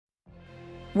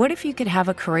What if you could have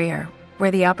a career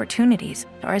where the opportunities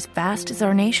are as vast as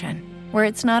our nation, where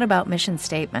it's not about mission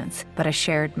statements, but a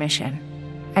shared mission?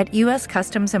 At U.S.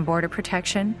 Customs and Border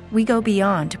Protection, we go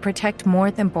beyond to protect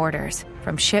more than borders.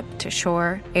 From ship to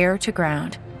shore, air to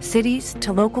ground, cities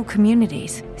to local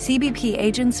communities, CBP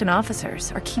agents and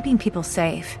officers are keeping people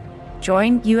safe.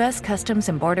 Join U.S. Customs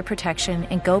and Border Protection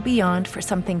and go beyond for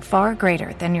something far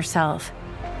greater than yourself.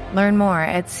 Learn more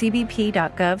at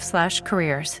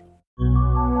cbp.gov/careers.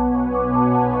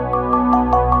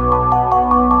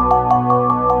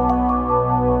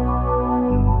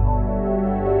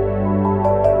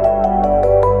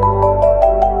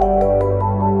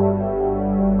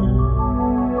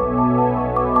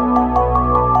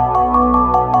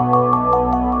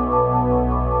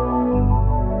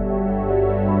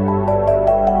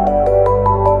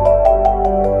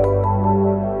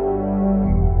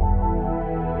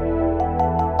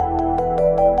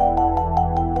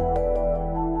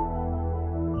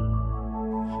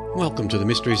 Welcome to the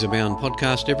Mysteries Abound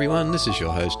podcast, everyone. This is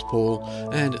your host, Paul,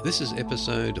 and this is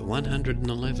episode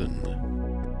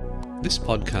 111. This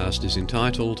podcast is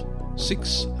entitled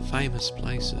 6 Famous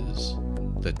Places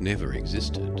That Never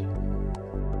Existed.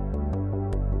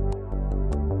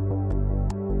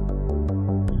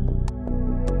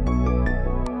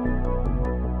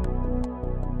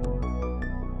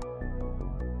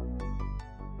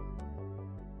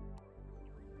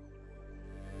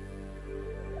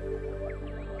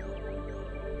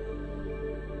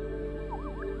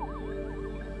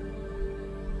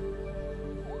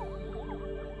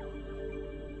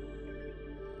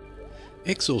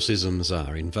 Exorcisms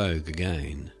are in vogue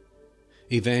again.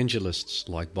 Evangelists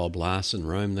like Bob Larson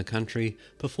roam the country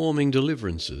performing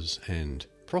deliverances and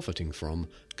profiting from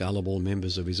gullible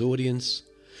members of his audience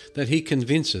that he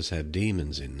convinces have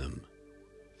demons in them.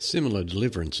 Similar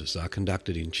deliverances are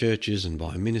conducted in churches and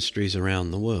by ministries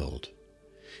around the world.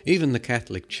 Even the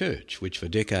Catholic Church, which for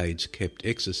decades kept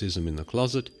exorcism in the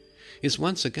closet, is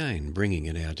once again bringing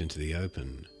it out into the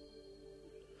open.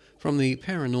 From the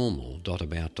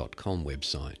paranormal.about.com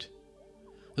website,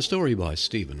 a story by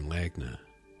Stephen Wagner.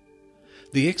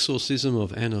 The Exorcism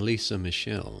of Anneliese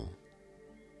Michel.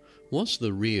 Was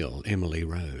the real Emily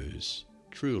Rose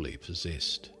truly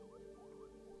possessed?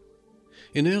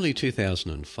 In early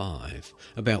 2005,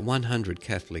 about 100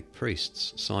 Catholic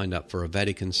priests signed up for a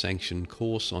Vatican-sanctioned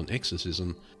course on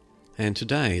exorcism, and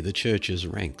today the Church's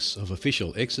ranks of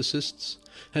official exorcists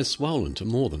has swollen to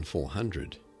more than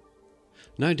 400.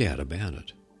 No doubt about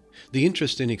it. The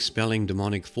interest in expelling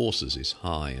demonic forces is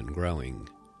high and growing.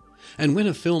 And when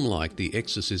a film like The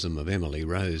Exorcism of Emily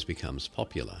Rose becomes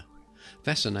popular,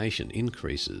 fascination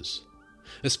increases,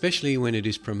 especially when it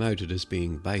is promoted as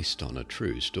being based on a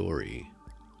true story.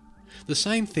 The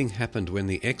same thing happened when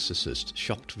The Exorcist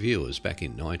shocked viewers back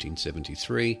in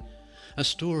 1973, a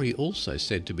story also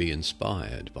said to be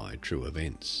inspired by true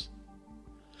events.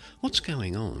 What's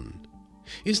going on?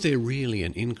 Is there really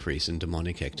an increase in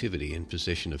demonic activity in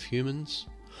possession of humans?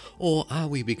 Or are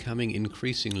we becoming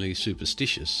increasingly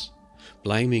superstitious,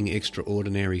 blaming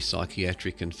extraordinary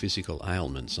psychiatric and physical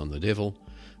ailments on the devil,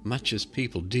 much as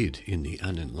people did in the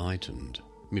unenlightened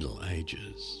Middle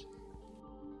Ages?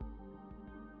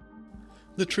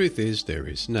 The truth is, there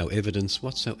is no evidence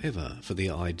whatsoever for the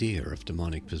idea of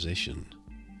demonic possession.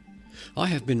 I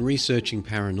have been researching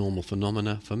paranormal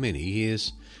phenomena for many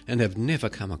years and have never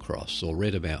come across or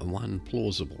read about one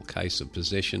plausible case of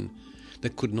possession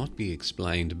that could not be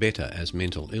explained better as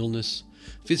mental illness,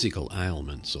 physical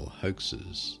ailments, or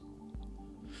hoaxes.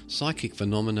 Psychic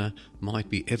phenomena might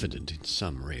be evident in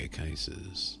some rare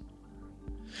cases.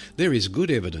 There is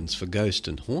good evidence for ghost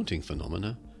and haunting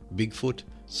phenomena, Bigfoot,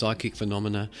 psychic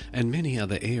phenomena, and many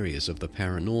other areas of the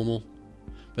paranormal,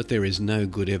 but there is no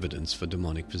good evidence for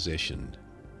demonic possession.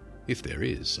 If there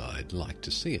is, I'd like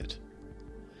to see it.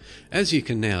 As you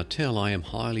can now tell, I am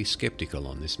highly sceptical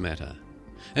on this matter.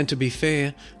 And to be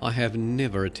fair, I have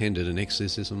never attended an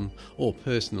exorcism or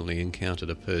personally encountered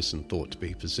a person thought to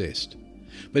be possessed,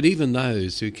 but even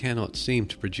those who cannot seem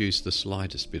to produce the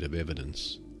slightest bit of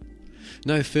evidence.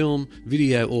 No film,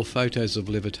 video or photos of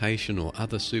levitation or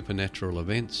other supernatural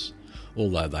events,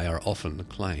 although they are often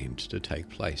claimed to take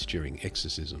place during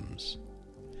exorcisms.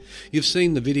 You've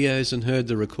seen the videos and heard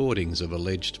the recordings of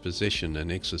alleged possession and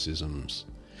exorcisms.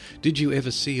 Did you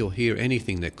ever see or hear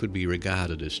anything that could be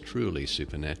regarded as truly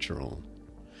supernatural?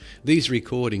 These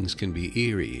recordings can be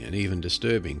eerie and even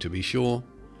disturbing, to be sure,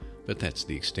 but that's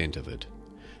the extent of it.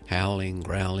 Howling,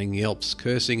 growling, yelps,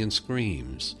 cursing and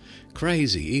screams.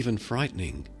 Crazy, even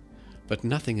frightening. But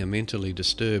nothing a mentally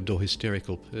disturbed or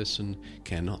hysterical person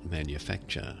cannot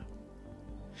manufacture.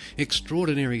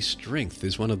 Extraordinary strength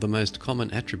is one of the most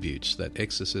common attributes that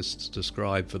exorcists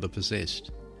describe for the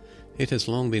possessed. It has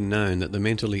long been known that the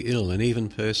mentally ill and even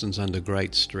persons under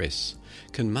great stress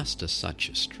can muster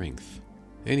such strength.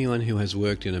 Anyone who has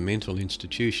worked in a mental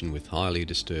institution with highly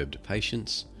disturbed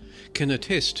patients can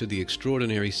attest to the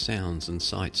extraordinary sounds and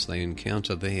sights they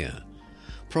encounter there,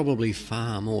 probably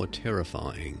far more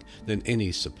terrifying than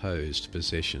any supposed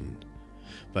possession,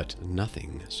 but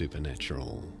nothing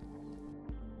supernatural.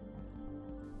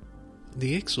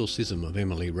 The Exorcism of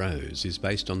Emily Rose is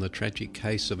based on the tragic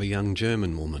case of a young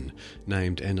German woman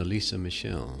named Anneliese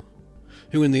Michel,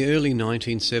 who in the early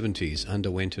 1970s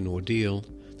underwent an ordeal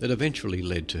that eventually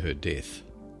led to her death.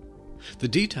 The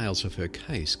details of her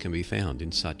case can be found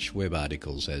in such web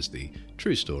articles as The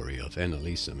True Story of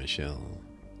Anneliese Michel.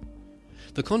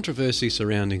 The controversy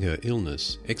surrounding her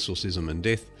illness, exorcism and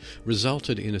death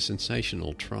resulted in a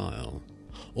sensational trial,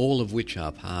 all of which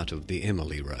are part of the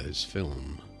Emily Rose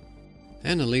film.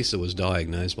 Anneliese was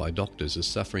diagnosed by doctors as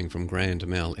suffering from grand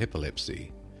mal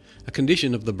epilepsy, a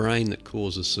condition of the brain that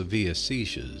causes severe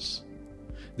seizures.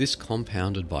 This,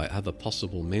 compounded by other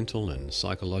possible mental and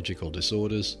psychological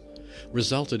disorders,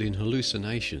 resulted in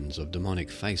hallucinations of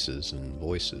demonic faces and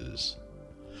voices.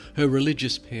 Her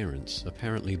religious parents,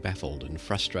 apparently baffled and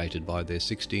frustrated by their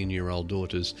 16-year-old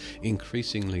daughter's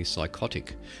increasingly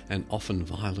psychotic and often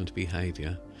violent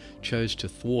behaviour, chose to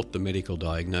thwart the medical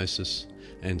diagnosis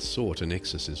and sought an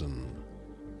exorcism.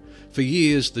 For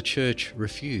years the Church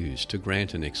refused to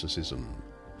grant an exorcism.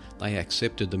 They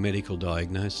accepted the medical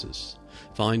diagnosis,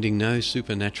 finding no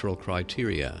supernatural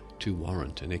criteria to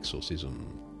warrant an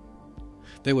exorcism.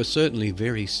 There were certainly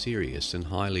very serious and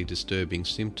highly disturbing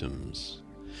symptoms.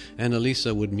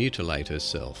 Anneliese would mutilate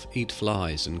herself, eat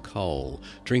flies and coal,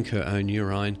 drink her own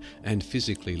urine, and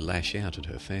physically lash out at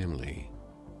her family.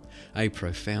 A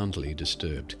profoundly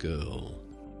disturbed girl.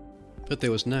 But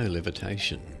there was no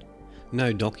levitation,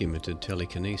 no documented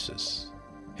telekinesis.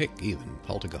 Heck, even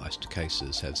poltergeist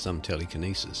cases have some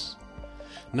telekinesis.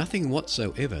 Nothing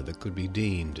whatsoever that could be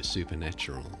deemed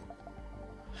supernatural.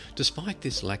 Despite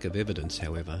this lack of evidence,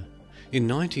 however, in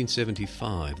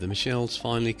 1975 the Michels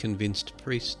finally convinced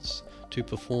priests to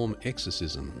perform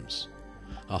exorcisms,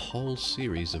 a whole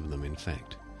series of them in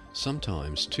fact,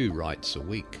 sometimes 2 rites a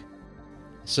week.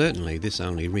 Certainly this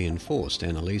only reinforced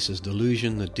Anneliese's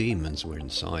delusion that demons were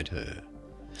inside her.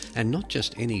 And not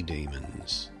just any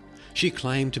demons. She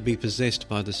claimed to be possessed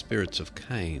by the spirits of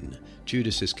Cain,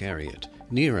 Judas Iscariot,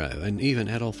 Nero, and even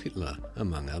Adolf Hitler,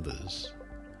 among others.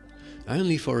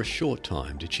 Only for a short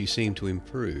time did she seem to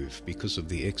improve because of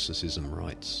the exorcism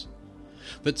rites.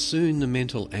 But soon the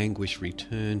mental anguish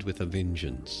returned with a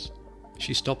vengeance.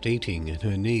 She stopped eating and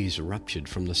her knees ruptured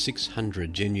from the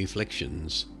 600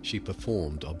 genuflections she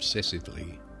performed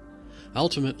obsessively.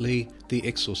 Ultimately, the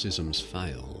exorcisms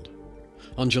failed.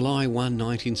 On July 1,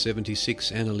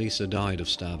 1976, Anneliese died of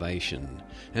starvation,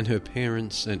 and her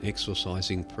parents and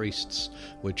exorcising priests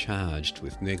were charged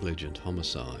with negligent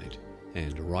homicide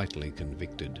and rightly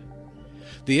convicted.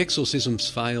 The exorcisms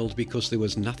failed because there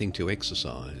was nothing to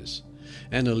exorcise.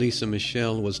 Anneliese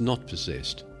Michel was not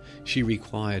possessed. She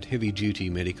required heavy-duty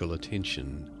medical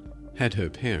attention. Had her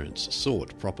parents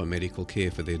sought proper medical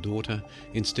care for their daughter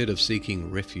instead of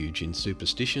seeking refuge in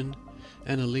superstition,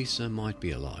 Anneliese might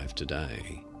be alive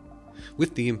today.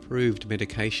 With the improved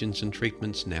medications and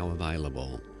treatments now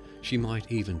available, she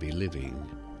might even be living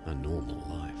a normal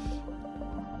life.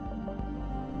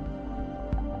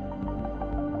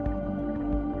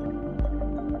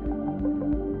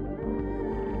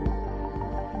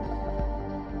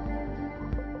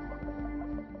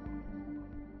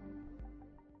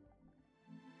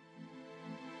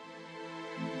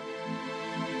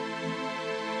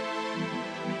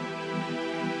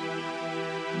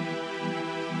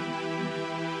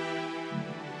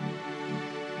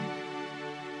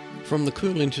 From the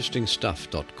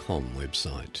coolinterestingstuff.com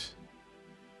website.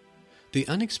 The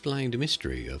Unexplained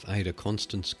Mystery of Ada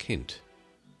Constance Kent.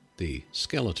 The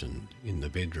Skeleton in the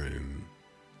Bedroom.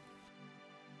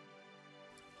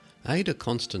 Ada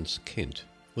Constance Kent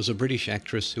was a British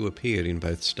actress who appeared in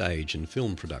both stage and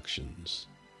film productions.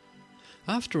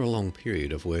 After a long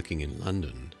period of working in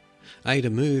London, Ada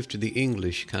moved to the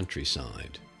English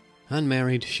countryside.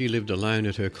 Unmarried, she lived alone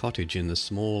at her cottage in the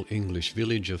small English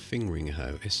village of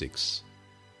Fingringhoe, Essex.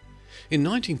 In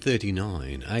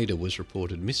 1939, Ada was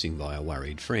reported missing by a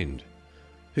worried friend,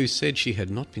 who said she had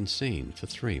not been seen for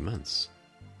 3 months.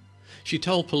 She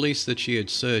told police that she had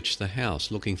searched the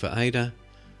house looking for Ada,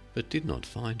 but did not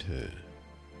find her.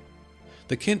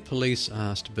 The Kent police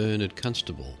asked Bernard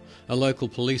Constable, a local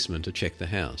policeman, to check the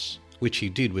house, which he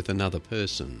did with another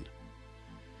person.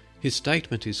 His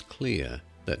statement is clear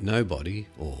that nobody,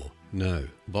 or no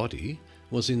body,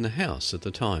 was in the house at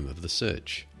the time of the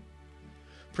search.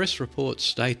 Press reports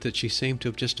state that she seemed to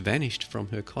have just vanished from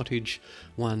her cottage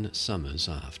one summer's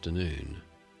afternoon.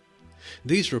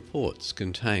 These reports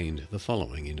contained the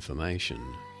following information.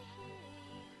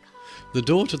 The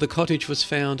door to the cottage was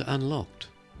found unlocked.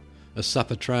 A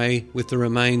supper tray with the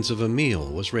remains of a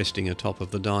meal was resting atop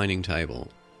of the dining table.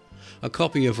 A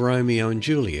copy of Romeo and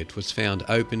Juliet was found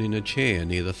open in a chair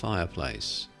near the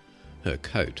fireplace. Her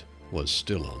coat was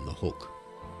still on the hook.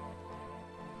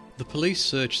 The police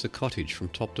searched the cottage from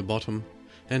top to bottom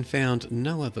and found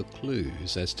no other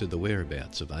clues as to the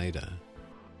whereabouts of Ada.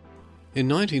 In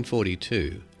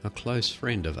 1942, a close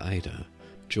friend of Ada,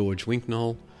 George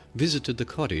Winknoll, visited the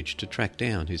cottage to track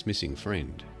down his missing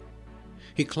friend.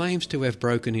 He claims to have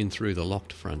broken in through the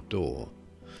locked front door,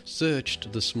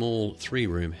 searched the small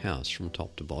 3-room house from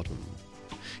top to bottom.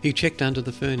 He checked under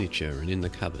the furniture and in the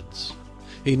cupboards.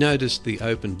 He noticed the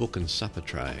open book and supper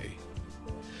tray.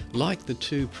 Like the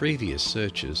 2 previous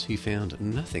searches, he found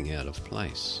nothing out of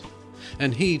place,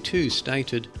 and he too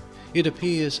stated, "It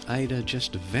appears Ada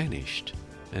just vanished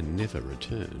and never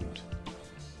returned."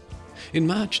 In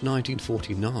March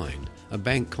 1949, a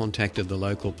bank contacted the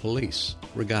local police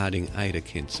regarding Ada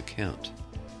Kent's account.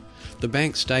 The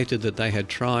bank stated that they had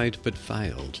tried but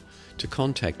failed to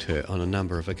contact her on a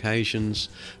number of occasions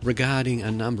regarding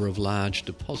a number of large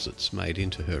deposits made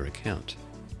into her account.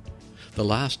 The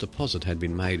last deposit had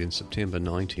been made in September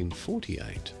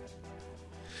 1948.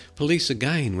 Police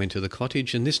again went to the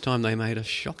cottage, and this time they made a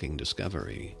shocking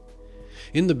discovery.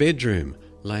 In the bedroom,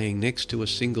 laying next to a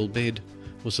single bed,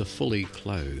 was a fully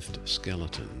clothed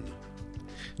skeleton.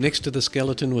 Next to the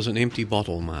skeleton was an empty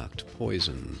bottle marked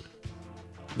poison.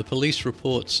 The police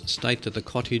reports state that the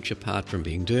cottage, apart from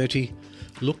being dirty,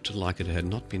 looked like it had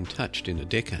not been touched in a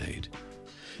decade.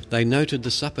 They noted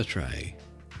the supper tray,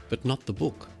 but not the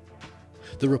book.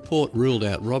 The report ruled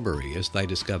out robbery as they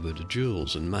discovered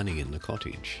jewels and money in the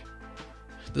cottage.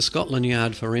 The Scotland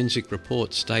Yard forensic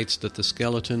report states that the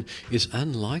skeleton is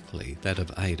unlikely that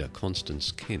of Ada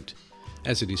Constance Kent,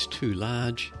 as it is too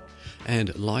large,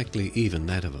 and likely even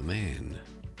that of a man.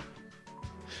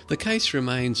 The case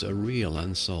remains a real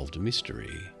unsolved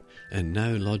mystery, and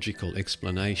no logical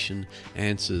explanation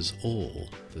answers all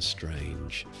the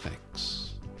strange facts.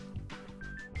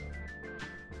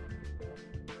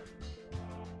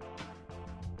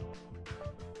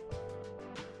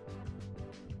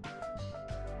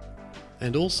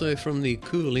 And also from the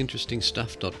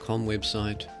coolinterestingstuff.com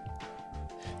website,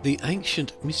 The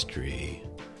Ancient Mystery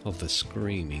of the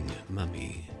Screaming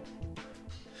Mummy.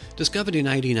 Discovered in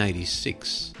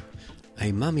 1886,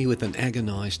 a mummy with an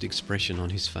agonised expression on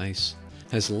his face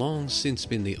has long since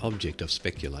been the object of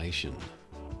speculation.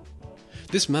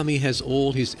 This mummy has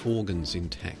all his organs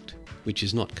intact, which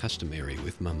is not customary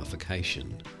with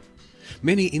mummification.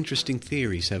 Many interesting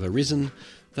theories have arisen,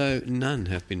 though none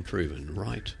have been proven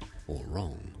right or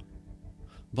wrong.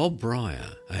 Bob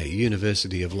Breyer, a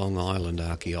University of Long Island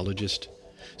archaeologist,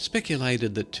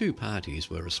 speculated that 2 parties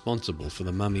were responsible for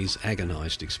the mummy's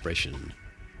agonised expression.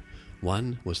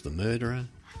 One was the murderer,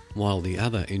 while the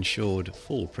other ensured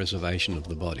full preservation of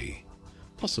the body,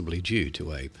 possibly due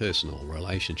to a personal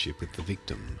relationship with the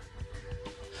victim.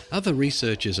 Other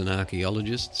researchers and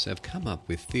archaeologists have come up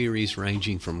with theories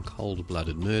ranging from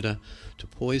cold-blooded murder to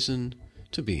poison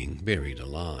to being buried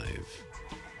alive.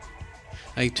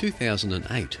 A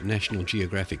 2008 National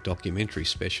Geographic documentary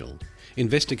special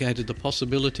investigated the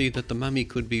possibility that the mummy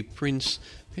could be Prince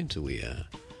Pentawere,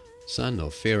 son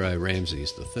of Pharaoh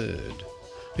Ramses III,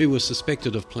 who was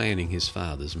suspected of planning his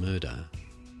father's murder.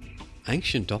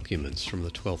 Ancient documents from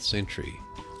the 12th century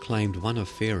claimed one of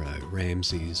Pharaoh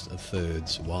Ramses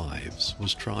III's wives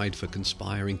was tried for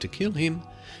conspiring to kill him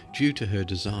due to her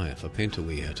desire for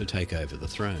Pentawere to take over the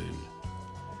throne.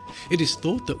 It is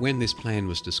thought that when this plan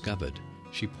was discovered,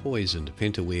 she poisoned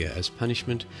Pentawere as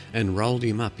punishment and rolled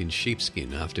him up in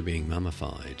sheepskin after being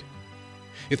mummified.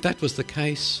 If that was the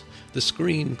case, the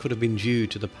scream could have been due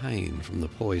to the pain from the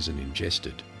poison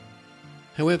ingested.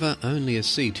 However, only a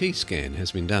CT scan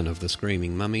has been done of the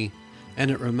screaming mummy,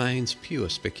 and it remains pure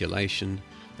speculation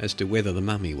as to whether the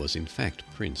mummy was in fact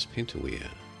Prince Pentawere.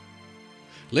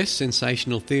 Less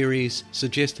sensational theories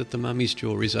suggest that the mummy's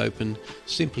jaw is open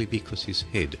simply because his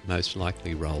head most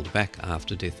likely rolled back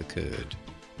after death occurred.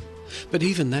 But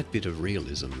even that bit of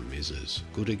realism is as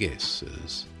good a guess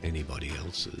as anybody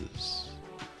else's.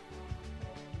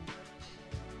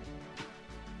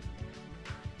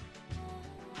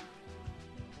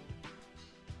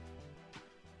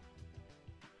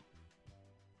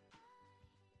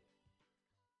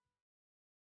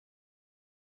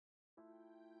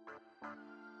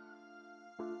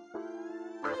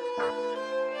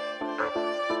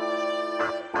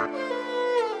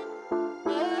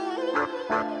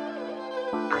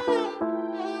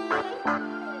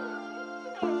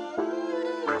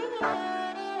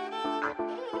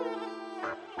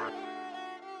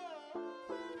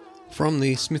 From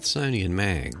the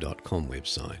SmithsonianMag.com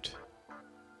website.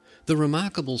 The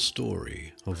remarkable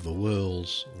story of the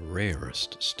world's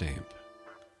rarest stamp.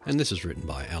 And this is written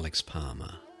by Alex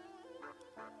Palmer.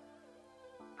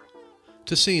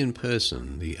 To see in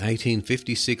person the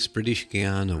 1856 British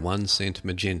Guiana 1 cent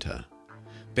magenta,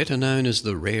 better known as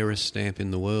the rarest stamp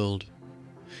in the world,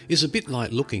 is a bit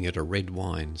like looking at a red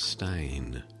wine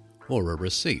stain, or a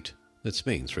receipt that's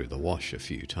been through the wash a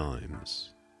few times.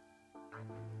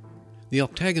 The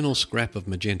octagonal scrap of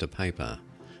magenta paper,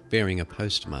 bearing a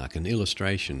postmark and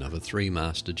illustration of a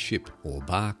three-masted ship or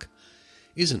bark,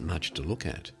 isn't much to look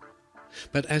at.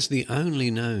 But as the only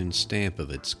known stamp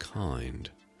of its kind,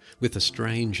 with a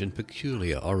strange and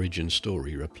peculiar origin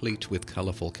story replete with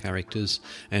colourful characters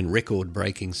and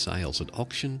record-breaking sales at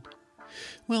auction,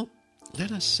 well,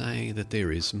 let us say that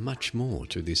there is much more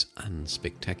to this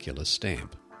unspectacular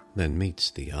stamp than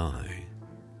meets the eye.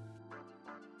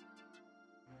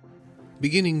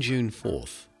 Beginning June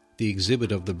 4th, the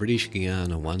exhibit of the British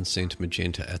Guiana 1 cent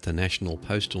magenta at the National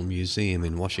Postal Museum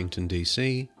in Washington,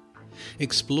 D.C.,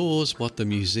 explores what the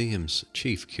museum's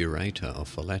chief curator of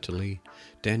philately,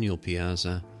 Daniel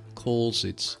Piazza, calls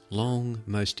its long,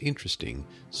 most interesting,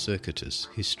 circuitous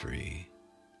history.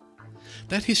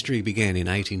 That history began in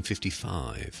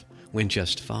 1855, when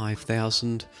just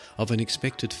 5,000 of an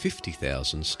expected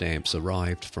 50,000 stamps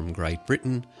arrived from Great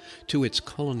Britain to its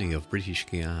colony of British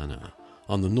Guiana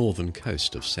on the northern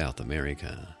coast of South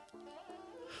America.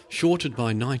 Shorted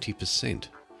by 90%,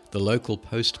 the local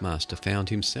postmaster found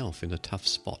himself in a tough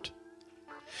spot.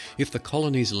 If the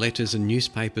colony's letters and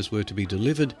newspapers were to be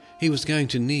delivered, he was going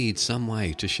to need some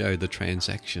way to show the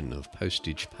transaction of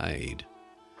postage paid.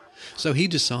 So he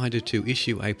decided to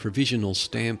issue a provisional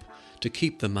stamp to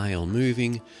keep the mail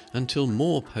moving until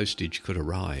more postage could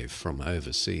arrive from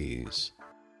overseas.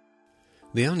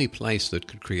 The only place that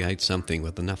could create something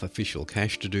with enough official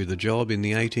cash to do the job in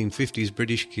the 1850s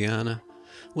British Guiana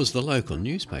was the local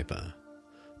newspaper,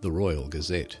 the Royal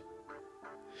Gazette.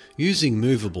 Using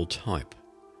movable type,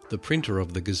 the printer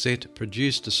of the Gazette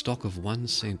produced a stock of 1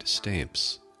 cent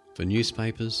stamps for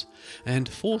newspapers and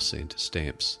 4 cent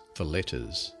stamps for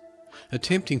letters,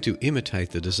 attempting to imitate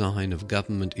the design of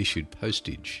government-issued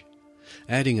postage,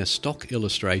 adding a stock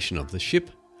illustration of the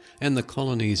ship and the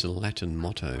colony's Latin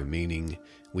motto meaning,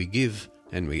 "We give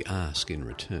and we ask in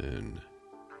return."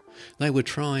 They were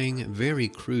trying very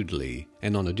crudely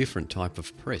and on a different type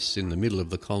of press in the middle of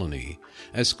the colony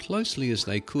as closely as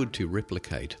they could to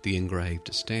replicate the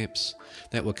engraved stamps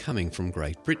that were coming from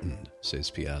Great Britain,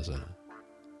 says Piazza.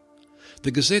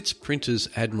 The Gazette's printer's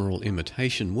admirable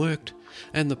imitation worked,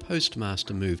 and the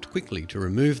postmaster moved quickly to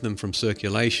remove them from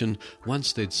circulation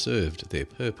once they'd served their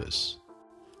purpose.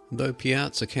 Though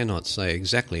Piazza cannot say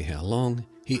exactly how long,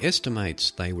 he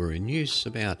estimates they were in use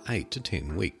about 8 to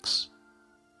 10 weeks.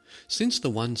 Since the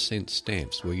 1 cent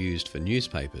stamps were used for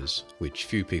newspapers, which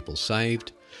few people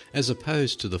saved, as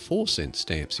opposed to the 4 cent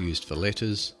stamps used for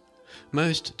letters,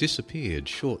 most disappeared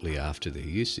shortly after their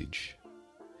usage.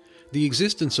 The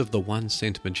existence of the 1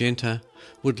 cent magenta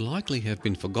would likely have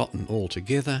been forgotten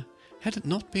altogether had it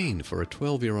not been for a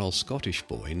 12-year-old Scottish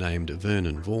boy named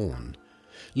Vernon Vaughan,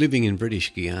 living in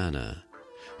British Guiana,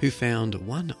 who found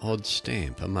one odd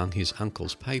stamp among his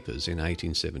uncle's papers in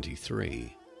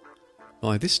 1873.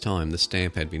 By this time the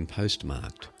stamp had been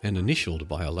postmarked and initialed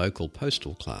by a local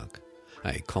postal clerk,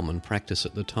 a common practice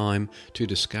at the time to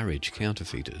discourage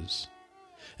counterfeiters,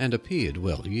 and appeared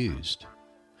well used.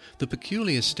 The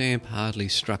peculiar stamp hardly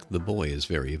struck the boy as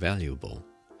very valuable,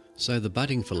 so the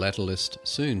budding philatelist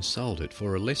soon sold it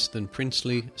for a less than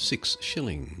princely 6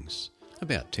 shillings,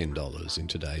 about $10 in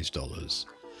today's dollars,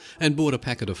 and bought a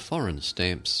packet of foreign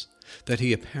stamps that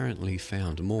he apparently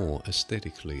found more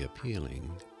aesthetically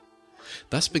appealing.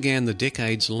 Thus began the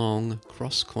decades-long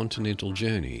cross-continental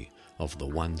journey of the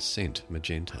 1 cent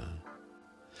magenta.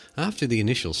 After the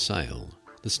initial sale,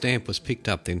 the stamp was picked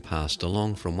up then passed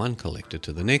along from one collector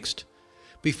to the next,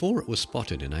 before it was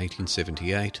spotted in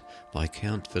 1878 by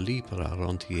Count Philippe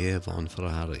Rarest von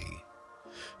Ferrari,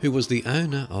 who was the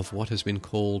owner of what has been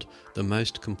called the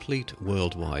most complete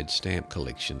worldwide stamp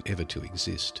collection ever to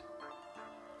exist.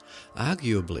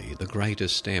 Arguably the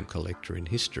greatest stamp collector in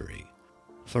history,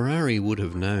 Ferrari would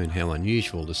have known how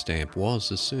unusual the stamp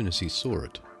was as soon as he saw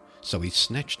it, so he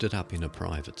snatched it up in a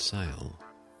private sale.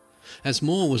 As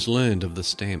more was learned of the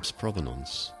stamp's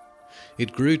provenance,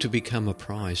 it grew to become a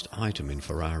prized item in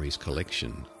Ferrari's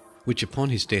collection, which upon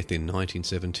his death in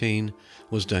 1917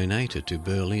 was donated to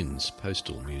Berlin's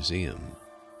Postal Museum.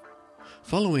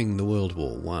 Following the World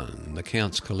War I, the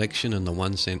Count's collection and the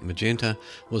 1 cent magenta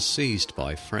was seized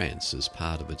by France as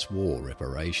part of its war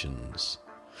reparations.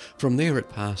 From there it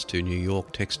passed to New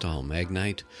York textile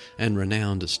magnate and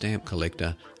renowned stamp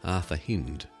collector Arthur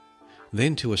Hind,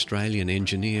 then to Australian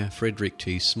engineer Frederick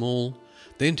T. Small,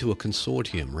 then to a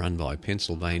consortium run by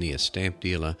Pennsylvania stamp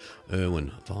dealer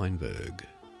Irwin Weinberg.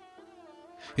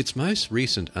 Its most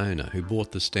recent owner, who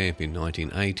bought the stamp in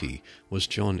 1980, was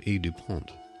John E.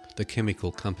 DuPont, the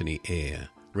chemical company heir,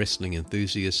 wrestling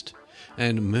enthusiast,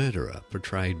 and murderer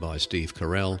portrayed by Steve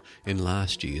Carell in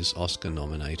last year's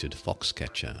Oscar-nominated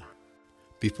Foxcatcher.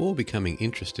 Before becoming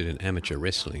interested in amateur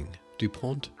wrestling,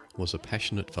 DuPont was a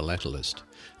passionate philatelist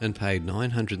and paid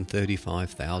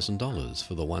 $935,000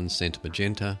 for the 1-cent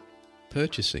magenta,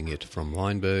 purchasing it from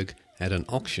Weinberg at an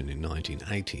auction in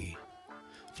 1980.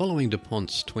 Following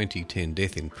DuPont's 2010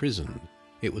 death in prison,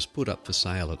 it was put up for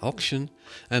sale at auction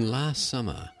and last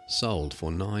summer sold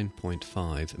for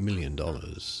 $9.5 million,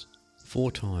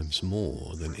 4 times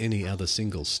more than any other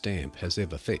single stamp has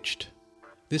ever fetched.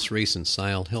 This recent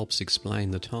sale helps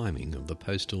explain the timing of the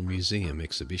Postal Museum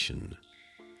exhibition.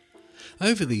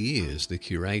 Over the years, the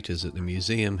curators at the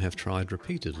museum have tried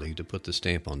repeatedly to put the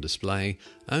stamp on display,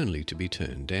 only to be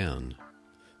turned down.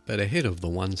 But ahead of the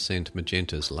 1-cent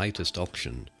magenta's latest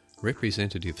auction,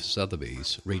 Representative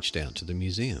Sotheby's reached out to the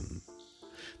museum.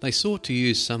 They sought to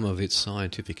use some of its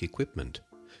scientific equipment,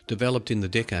 developed in the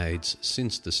decades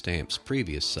since the stamp's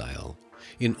previous sale,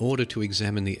 in order to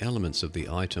examine the elements of the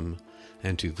item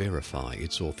and to verify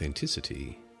its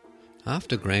authenticity.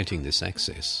 After granting this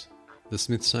access, the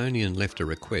Smithsonian left a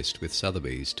request with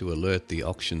Sotheby's to alert the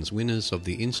auction's winners of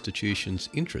the institution's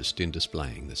interest in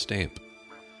displaying the stamp.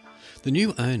 The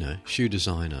new owner, shoe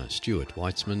designer Stuart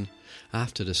Weitzman,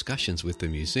 after discussions with the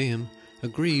museum,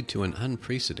 agreed to an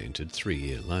unprecedented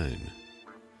 3-year loan.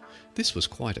 This was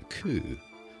quite a coup.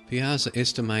 Piazza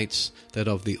estimates that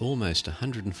of the almost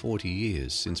 140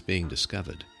 years since being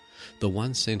discovered, the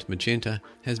 1-cent magenta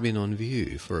has been on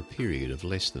view for a period of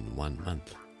less than 1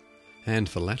 month. And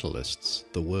philatelists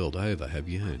the world over have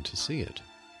yearned to see it.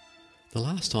 The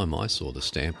last time I saw the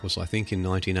stamp was, I think, in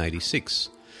 1986,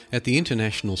 at the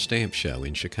International Stamp Show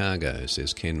in Chicago,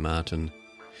 says Ken Martin,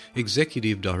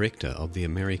 Executive Director of the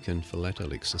American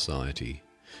Philatelic Society,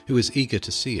 who is eager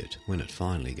to see it when it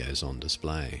finally goes on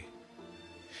display.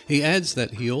 He adds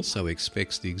that he also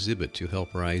expects the exhibit to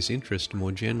help raise interest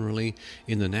more generally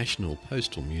in the National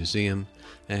Postal Museum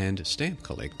and stamp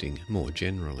collecting more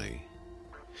generally.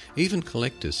 Even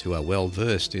collectors who are well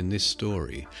versed in this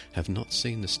story have not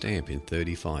seen the stamp in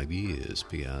 35 years,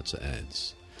 Piazza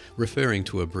adds, referring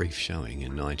to a brief showing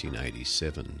in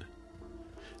 1987.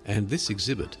 And this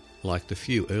exhibit, like the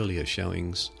few earlier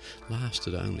showings,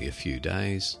 lasted only a few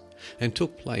days and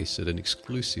took place at an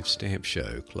exclusive stamp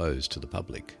show closed to the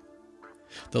public.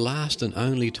 The last and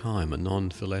only time a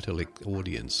non-philatelic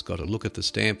audience got a look at the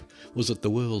stamp was at the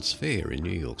World's Fair in New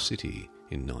York City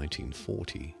in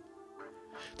 1940.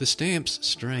 The stamp's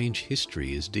strange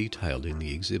history is detailed in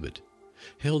the exhibit,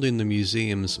 held in the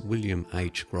museum's William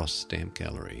H. Gross Stamp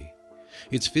Gallery.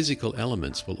 Its physical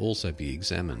elements will also be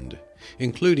examined,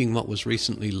 including what was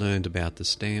recently learned about the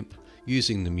stamp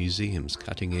using the museum's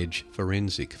cutting-edge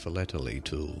forensic philately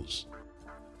tools.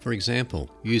 For example,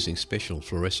 using special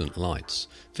fluorescent lights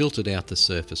filtered out the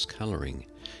surface colouring,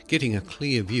 getting a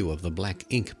clear view of the black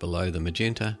ink below the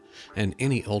magenta and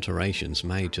any alterations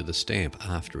made to the stamp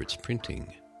after its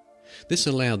printing. This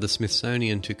allowed the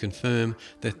Smithsonian to confirm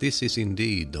that this is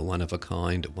indeed the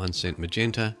one-of-a-kind 1-cent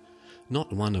magenta,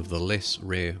 not one of the less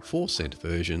rare 4-cent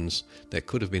versions that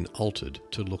could have been altered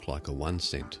to look like a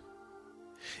 1-cent.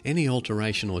 Any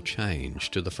alteration or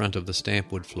change to the front of the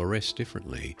stamp would fluoresce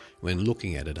differently when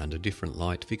looking at it under different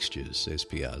light fixtures, says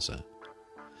Piazza.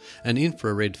 An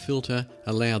infrared filter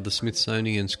allowed the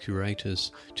Smithsonian's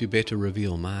curators to better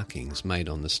reveal markings made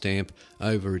on the stamp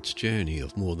over its journey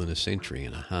of more than a century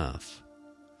and a half.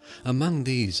 Among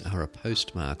these are a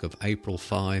postmark of April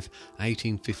 5,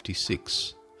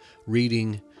 1856,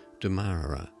 reading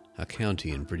Demarara, a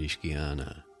county in British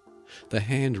Guiana, the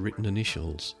handwritten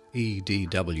initials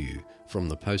EDW from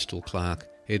the postal clerk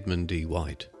Edmund D.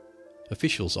 White.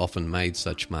 Officials often made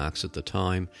such marks at the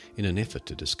time in an effort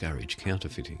to discourage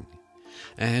counterfeiting,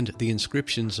 and the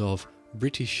inscriptions of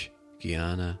British,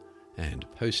 Guiana, and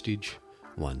postage,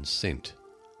 1 cent.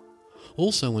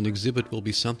 Also on exhibit will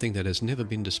be something that has never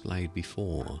been displayed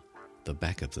before, the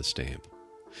back of the stamp.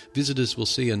 Visitors will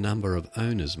see a number of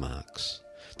owner's marks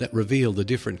that reveal the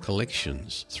different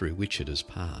collections through which it has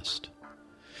passed.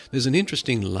 There's an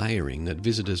interesting layering that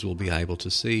visitors will be able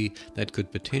to see that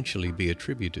could potentially be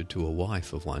attributed to a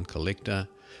wife of one collector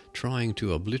trying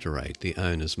to obliterate the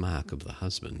owner's mark of the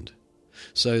husband.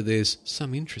 So there's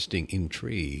some interesting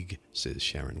intrigue, says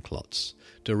Sharon Klotz,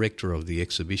 director of the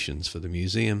exhibitions for the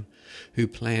museum, who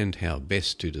planned how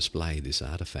best to display this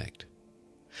artefact.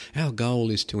 Our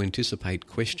goal is to anticipate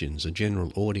questions a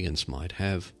general audience might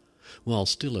have, while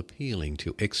still appealing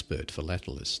to expert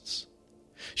philatelists.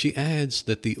 She adds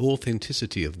that the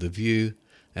authenticity of the view,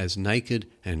 as naked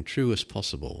and true as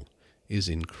possible, is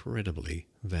incredibly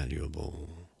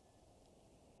valuable.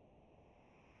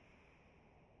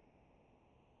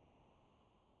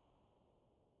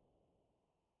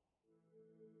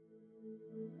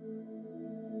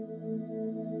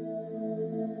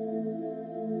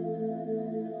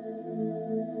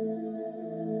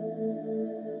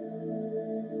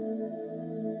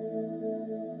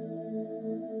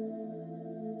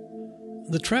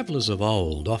 The travellers of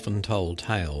old often told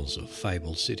tales of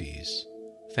fabled cities,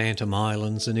 phantom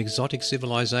islands and exotic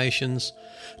civilizations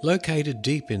located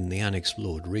deep in the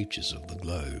unexplored reaches of the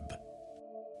globe.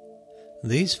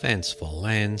 These fanciful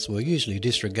lands were usually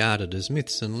disregarded as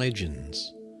myths and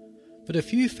legends, but a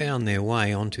few found their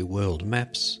way onto world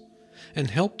maps and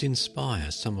helped inspire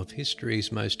some of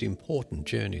history's most important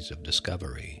journeys of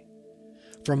discovery,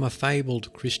 from a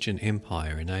fabled Christian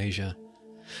empire in Asia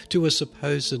to a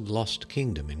supposed lost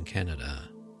kingdom in Canada.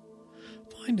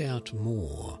 Find out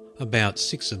more about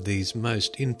 6 of these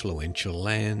most influential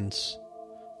lands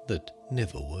that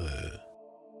never were.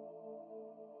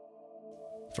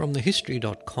 From the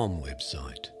History.com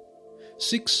website,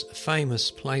 6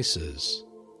 famous places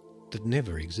that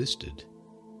never existed.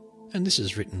 And this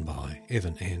is written by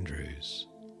Evan Andrews.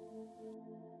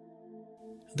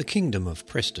 The Kingdom of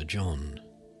Prester John.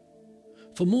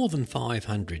 For more than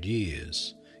 500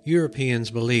 years,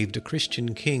 Europeans believed a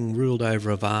Christian king ruled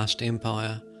over a vast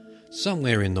empire,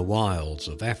 somewhere in the wilds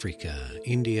of Africa,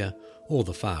 India, or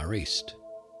the Far East.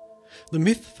 The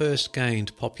myth first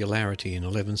gained popularity in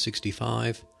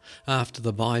 1165, after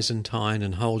the Byzantine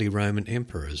and Holy Roman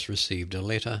emperors received a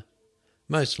letter,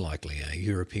 most likely a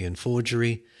European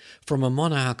forgery, from a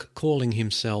monarch calling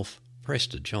himself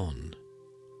Prester John.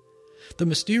 The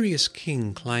mysterious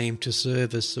king claimed to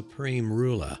serve as supreme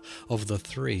ruler of the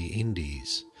 3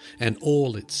 Indies and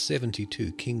all its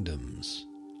 72 kingdoms.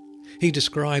 He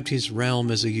described his realm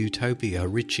as a utopia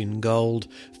rich in gold,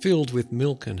 filled with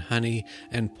milk and honey,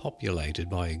 and populated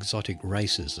by exotic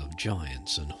races of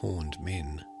giants and horned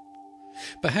men.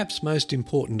 Perhaps most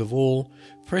important of all,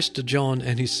 Prester John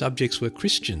and his subjects were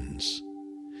Christians.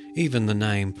 Even the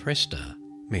name Prester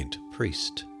meant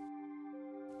priest.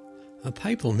 A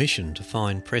papal mission to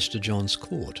find Prester John's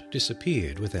court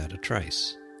disappeared without a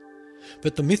trace,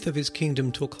 but the myth of his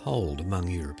kingdom took hold among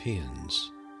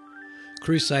Europeans.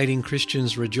 Crusading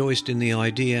Christians rejoiced in the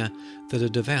idea that a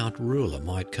devout ruler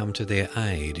might come to their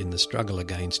aid in the struggle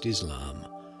against Islam,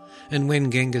 and when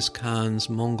Genghis Khan's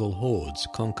Mongol hordes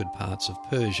conquered parts of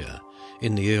Persia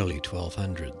in the early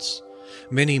 1200s,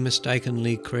 many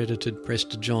mistakenly credited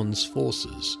Prester John's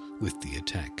forces with the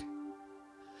attack.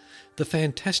 The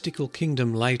fantastical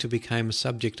kingdom later became a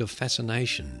subject of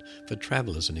fascination for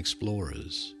travellers and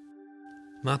explorers.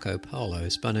 Marco Polo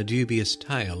spun a dubious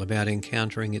tale about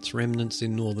encountering its remnants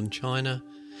in northern China,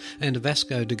 and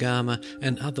Vasco da Gama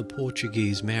and other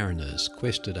Portuguese mariners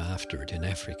quested after it in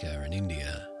Africa and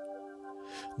India.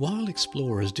 While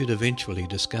explorers did eventually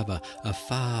discover a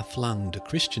far-flung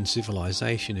Christian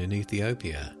civilization in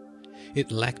Ethiopia,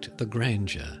 it lacked the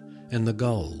grandeur and the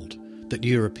gold that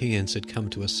Europeans had come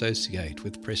to associate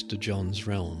with Prester John's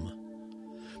realm.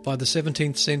 By the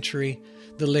 17th century,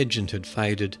 the legend had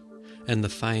faded, and the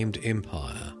famed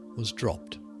empire was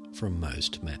dropped from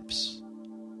most maps.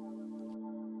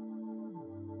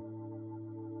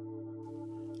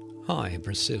 Hi,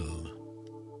 Brazil.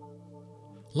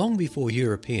 Long before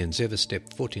Europeans ever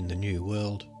stepped foot in the New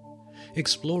World,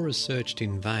 explorers searched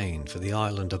in vain for the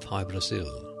island of Hy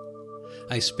Brasil,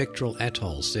 a spectral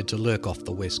atoll said to lurk off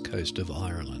the west coast of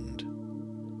Ireland.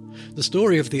 The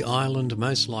story of the island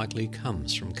most likely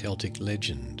comes from Celtic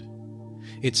legend.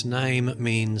 Its name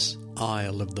means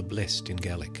Isle of the Blessed in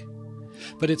Gaelic,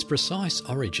 but its precise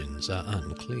origins are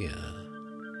unclear.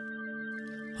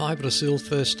 Hy Brasil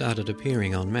first started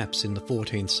appearing on maps in the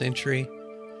 14th century,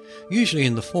 usually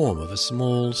in the form of a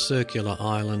small circular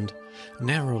island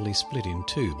narrowly split in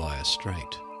two by a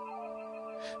strait.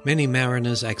 Many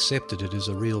mariners accepted it as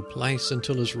a real place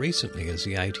until as recently as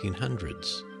the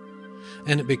 1800s,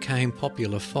 and it became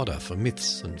popular fodder for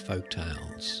myths and folk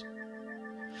tales.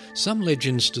 Some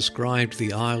legends described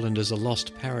the island as a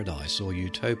lost paradise or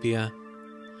utopia.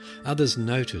 Others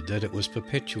noted that it was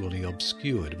perpetually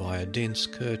obscured by a dense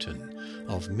curtain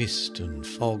of mist and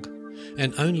fog,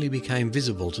 and only became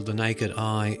visible to the naked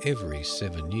eye every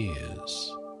 7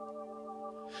 years.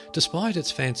 Despite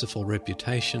its fanciful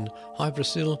reputation,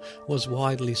 Hy-Brasil was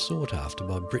widely sought after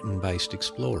by Britain-based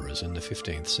explorers in the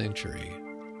 15th century.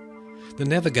 The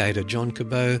navigator John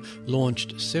Cabot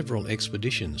launched several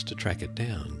expeditions to track it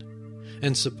down,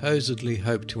 and supposedly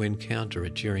hoped to encounter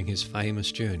it during his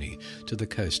famous journey to the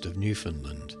coast of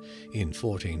Newfoundland in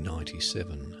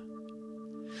 1497.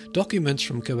 Documents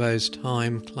from Cabot's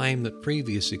time claim that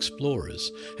previous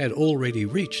explorers had already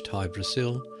reached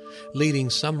Hy-Brasil, leading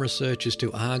some researchers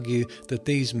to argue that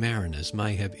these mariners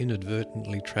may have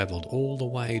inadvertently travelled all the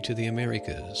way to the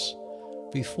Americas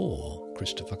before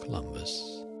Christopher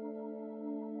Columbus.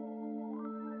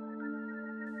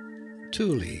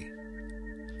 Thule,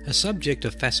 a subject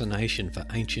of fascination for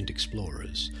ancient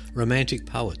explorers, romantic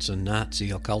poets and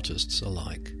Nazi occultists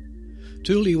alike.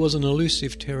 Thule was an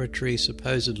elusive territory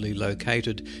supposedly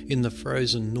located in the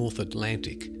frozen North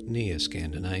Atlantic near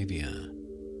Scandinavia.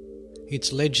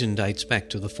 Its legend dates back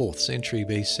to the 4th century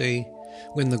BC,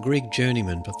 when the Greek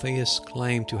journeyman Pytheas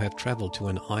claimed to have travelled to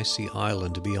an icy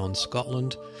island beyond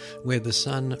Scotland, where the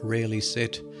sun rarely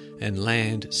set and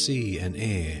land, sea and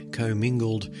air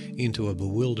commingled into a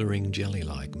bewildering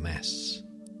jelly-like mass.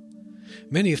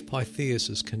 Many of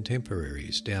Pytheas's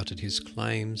contemporaries doubted his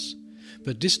claims,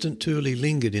 but distant Thule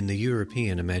lingered in the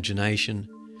European imagination,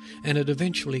 and it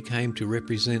eventually came to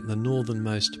represent the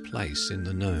northernmost place in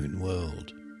the known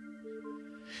world.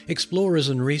 Explorers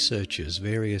and researchers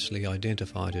variously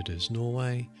identified it as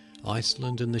Norway,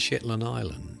 Iceland and the Shetland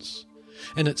Islands,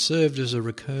 and it served as a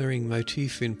recurring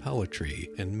motif in poetry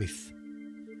and myth.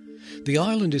 The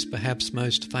island is perhaps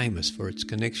most famous for its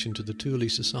connection to the Thule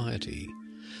Society,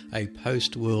 a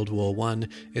post-World War I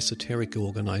esoteric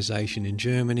organisation in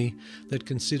Germany that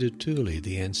considered Thule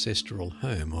the ancestral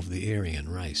home of the Aryan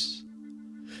race.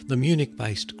 The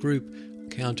Munich-based group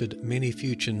counted many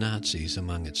future Nazis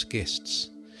among its guests,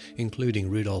 including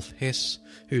Rudolf Hess,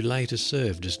 who later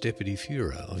served as Deputy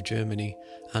Führer of Germany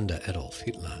under Adolf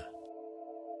Hitler.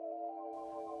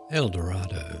 El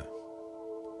Dorado.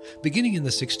 Beginning in the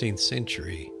 16th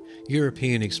century,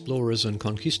 European explorers and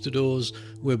conquistadors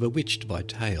were bewitched by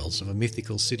tales of a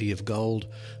mythical city of gold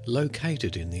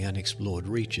located in the unexplored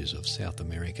reaches of South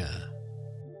America.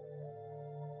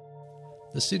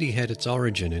 The city had its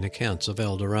origin in accounts of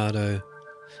El Dorado,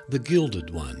 the Gilded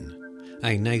One,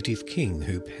 a native king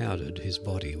who powdered his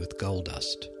body with gold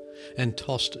dust and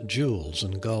tossed jewels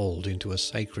and gold into a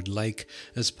sacred lake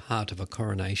as part of a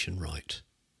coronation rite.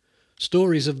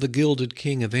 Stories of the Gilded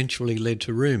King eventually led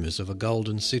to rumours of a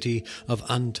golden city of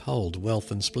untold wealth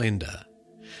and splendour,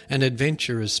 and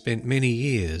adventurers spent many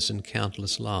years and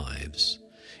countless lives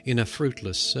in a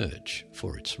fruitless search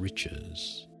for its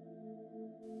riches.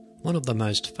 One of the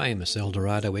most famous El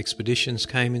Dorado expeditions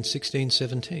came in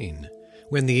 1617,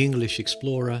 when the English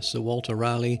explorer Sir Walter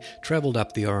Raleigh travelled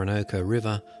up the Orinoco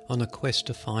River on a quest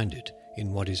to find it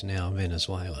in what is now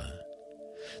Venezuela.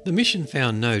 The mission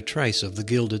found no trace of the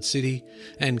Gilded City,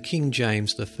 and King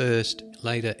James I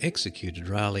later executed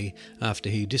Raleigh after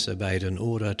he disobeyed an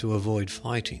order to avoid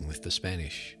fighting with the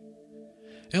Spanish.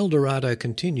 El Dorado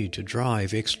continued to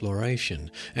drive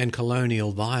exploration and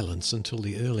colonial violence until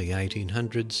the early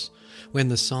 1800s, when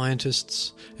the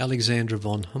scientists Alexander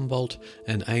von Humboldt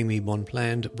and Aimé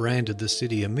Bonpland branded the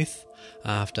city a myth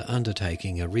after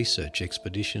undertaking a research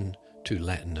expedition to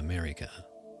Latin America.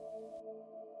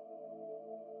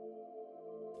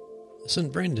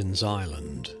 St. Brendan's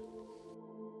Island.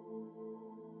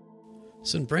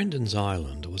 St. Brendan's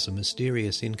Island was a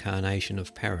mysterious incarnation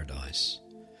of paradise,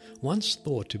 once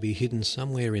thought to be hidden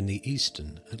somewhere in the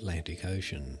eastern Atlantic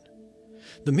Ocean.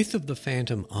 The myth of the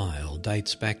Phantom Isle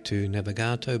dates back to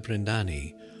Navigato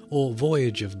Brendani, or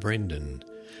Voyage of Brendan,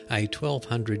 a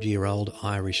 1200-year-old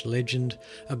Irish legend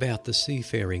about the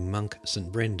seafaring monk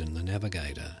St. Brendan the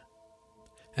Navigator.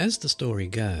 As the story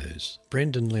goes,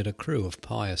 Brendan led a crew of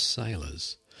pious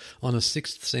sailors on a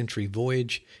 6th century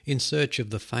voyage in search of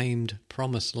the famed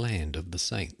Promised Land of the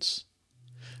Saints.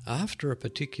 After a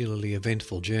particularly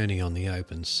eventful journey on the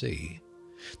open sea,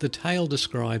 the tale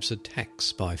describes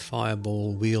attacks by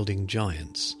fireball-wielding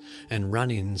giants and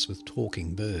run-ins with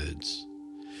talking birds.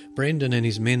 Brendan and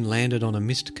his men landed on a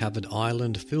mist-covered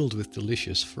island filled with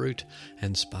delicious fruit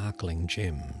and sparkling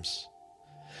gems.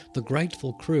 The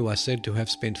grateful crew are said to have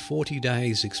spent 40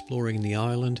 days exploring the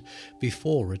island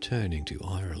before returning to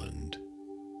Ireland.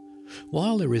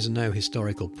 While there is no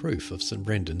historical proof of St.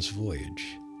 Brendan's voyage,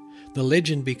 the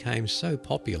legend became so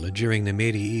popular during the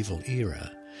medieval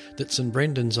era that St.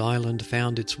 Brendan's Island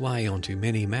found its way onto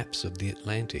many maps of the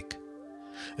Atlantic.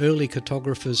 Early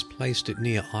cartographers placed it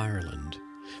near Ireland,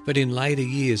 but in later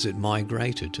years it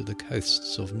migrated to the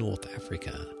coasts of North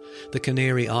Africa, the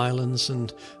Canary Islands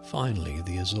and finally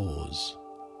the Azores.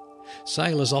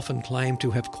 Sailors often claim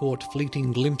to have caught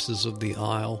fleeting glimpses of the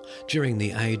isle during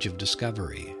the Age of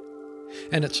Discovery,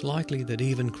 and it's likely that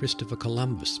even Christopher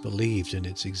Columbus believed in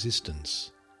its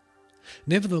existence.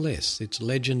 Nevertheless, its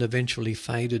legend eventually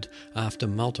faded after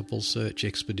multiple search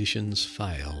expeditions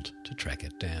failed to track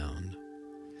it down.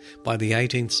 By the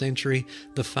 18th century,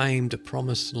 the famed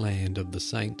Promised Land of the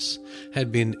Saints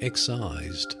had been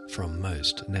excised from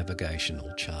most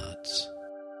navigational charts.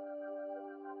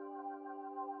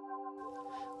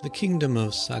 The Kingdom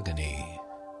of Saguenay.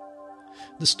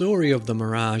 The story of the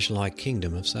mirage-like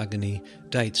kingdom of Saguenay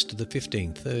dates to the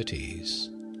 1530s,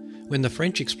 when the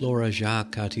French explorer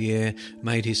Jacques Cartier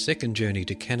made his second journey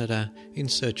to Canada in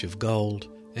search of gold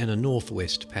and a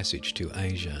northwest passage to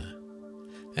Asia.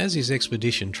 As his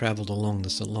expedition travelled along the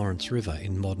St. Lawrence River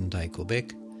in modern-day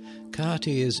Quebec,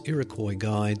 Cartier's Iroquois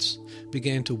guides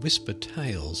began to whisper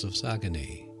tales of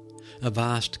Saguenay, a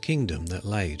vast kingdom that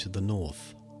lay to the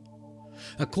north.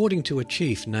 According to a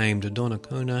chief named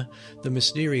Donnacona, the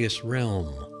mysterious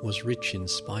realm was rich in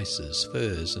spices,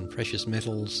 furs and precious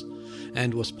metals,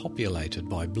 and was populated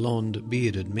by blonde,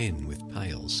 bearded men with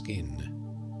pale skin.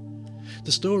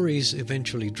 The stories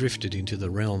eventually drifted into the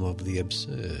realm of the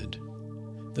absurd.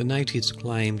 The natives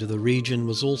claimed the region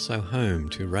was also home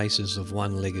to races of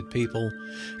one-legged people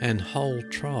and whole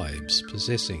tribes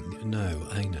possessing no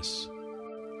anus.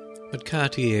 But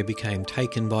Cartier became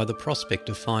taken by the prospect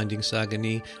of finding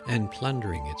Saguenay and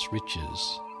plundering its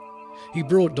riches. He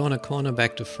brought Donnacona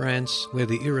back to France, where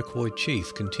the Iroquois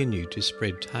chief continued to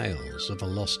spread tales of a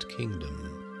lost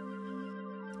kingdom.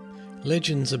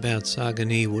 Legends about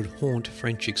Saguenay would haunt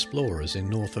French explorers in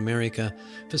North America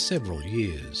for several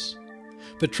years,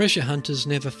 but treasure hunters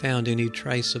never found any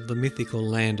trace of the mythical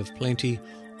land of plenty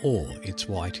or its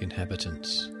white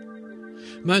inhabitants.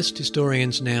 Most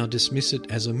historians now dismiss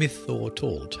it as a myth or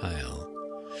tall tale,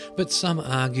 but some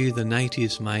argue the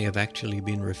natives may have actually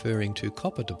been referring to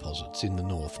copper deposits in the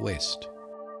northwest.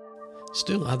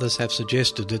 Still others have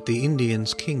suggested that the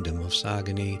Indians' kingdom of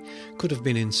Saguenay could have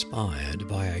been inspired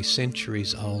by a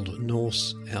centuries-old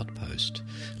Norse outpost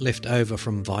left over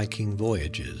from Viking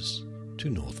voyages to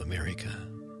North America.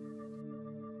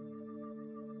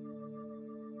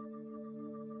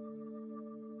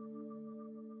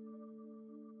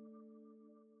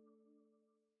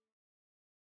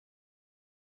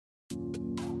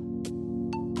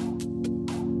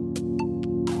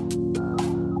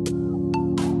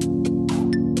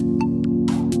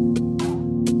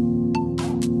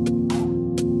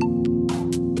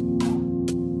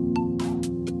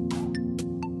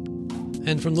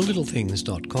 And from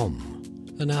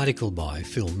thelittlethings.com, an article by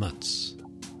Phil Mutz.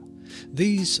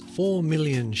 These 4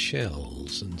 million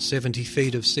shells and 70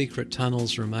 feet of secret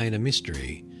tunnels remain a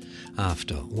mystery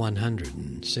after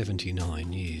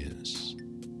 179 years.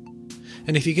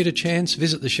 And if you get a chance,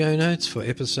 visit the show notes for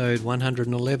episode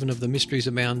 111 of the Mysteries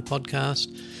Abound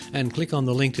podcast and click on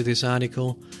the link to this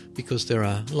article because there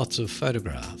are lots of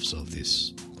photographs of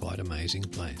this quite amazing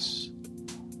place.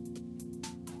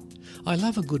 I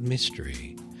love a good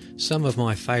mystery. Some of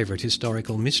my favourite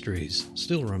historical mysteries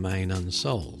still remain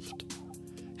unsolved.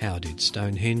 How did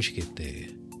Stonehenge get there?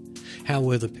 How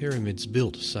were the pyramids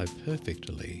built so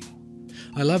perfectly?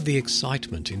 I love the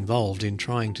excitement involved in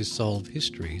trying to solve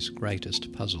history's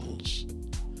greatest puzzles.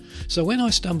 So when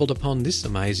I stumbled upon this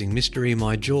amazing mystery,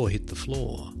 my jaw hit the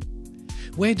floor.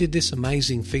 Where did this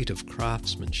amazing feat of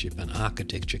craftsmanship and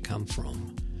architecture come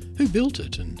from? Who built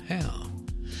it and how?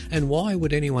 And why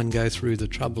would anyone go through the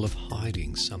trouble of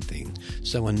hiding something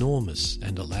so enormous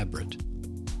and elaborate?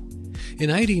 In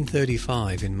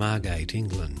 1835 in Margate,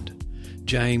 England,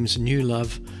 James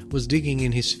Newlove was digging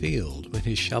in his field when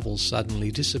his shovel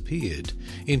suddenly disappeared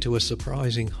into a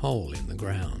surprising hole in the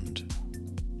ground.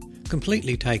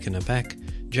 Completely taken aback,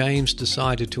 James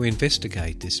decided to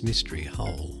investigate this mystery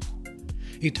hole.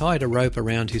 He tied a rope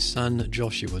around his son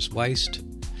Joshua's waist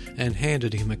and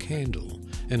handed him a candle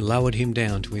and lowered him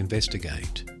down to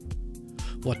investigate.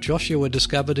 What Joshua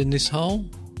discovered in this hole?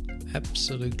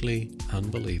 Absolutely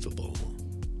unbelievable.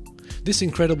 This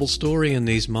incredible story and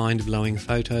these mind-blowing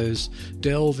photos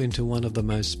delve into one of the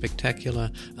most spectacular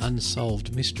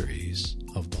unsolved mysteries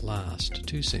of the last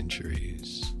 2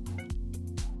 centuries.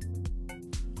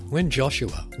 When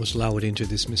Joshua was lowered into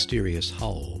this mysterious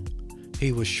hole,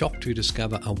 he was shocked to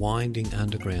discover a winding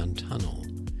underground tunnel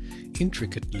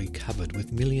intricately covered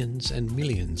with millions and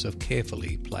millions of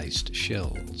carefully placed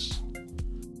shells.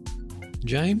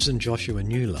 James and Joshua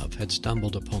Newlove had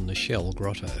stumbled upon the Shell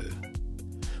Grotto.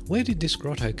 Where did this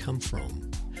grotto come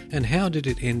from? And how did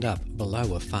it end up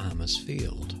below a farmer's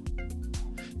field?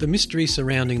 The mystery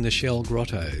surrounding the Shell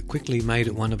Grotto quickly made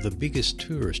it one of the biggest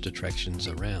tourist attractions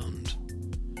around.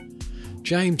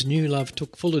 James Newlove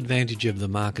took full advantage of the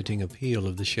marketing appeal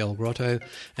of the Shell Grotto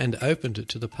and opened it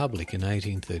to the public in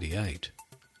 1838.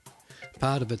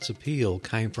 Part of its appeal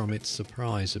came from its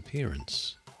surprise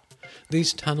appearance.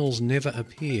 These tunnels never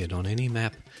appeared on any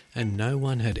map, and no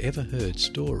one had ever heard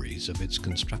stories of its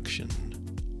construction.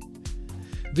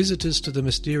 Visitors to the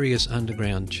mysterious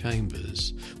underground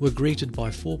chambers were greeted by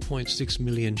 4.6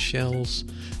 million shells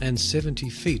and 70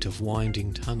 feet of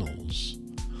winding tunnels.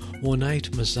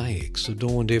 Ornate mosaics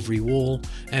adorned every wall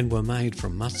and were made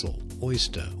from mussel,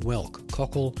 oyster, whelk,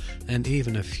 cockle, and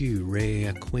even a few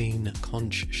rare queen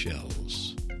conch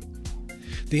shells.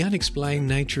 The unexplained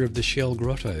nature of the Shell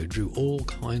Grotto drew all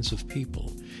kinds of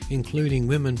people, including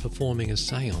women performing a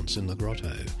séance in the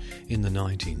grotto in the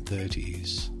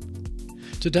 1930s.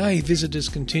 Today, visitors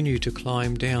continue to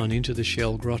climb down into the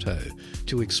Shell Grotto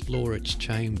to explore its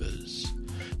chambers,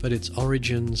 but its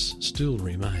origins still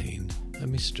remain a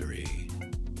mystery.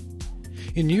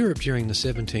 In Europe during the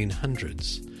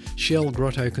 1700s, Shell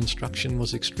Grotto construction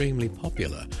was extremely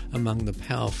popular among the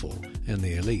powerful and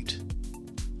the elite.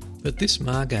 But this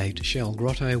Margate Shell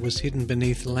Grotto was hidden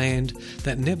beneath land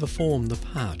that never formed the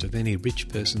part of any rich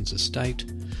person's estate,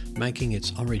 making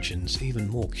its origins even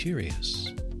more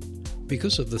curious.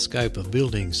 Because of the scope of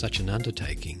building such an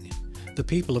undertaking, the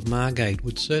people of Margate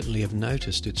would certainly have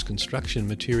noticed its construction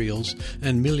materials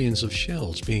and millions of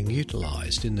shells being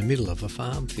utilised in the middle of a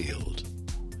farm field.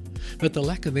 But the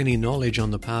lack of any knowledge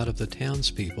on the part of the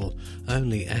townspeople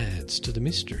only adds to the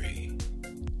mystery.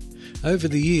 Over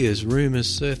the years, rumours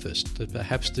surfaced that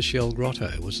perhaps the Shell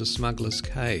Grotto was a smuggler's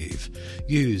cave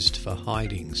used for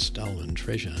hiding stolen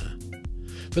treasure.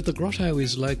 But the grotto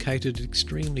is located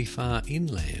extremely far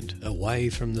inland, away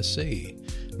from the sea,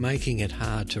 making it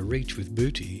hard to reach with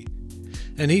booty.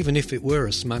 And even if it were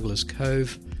a smuggler's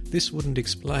cove, this wouldn't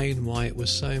explain why it was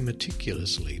so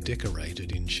meticulously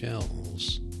decorated in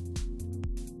shells.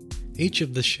 Each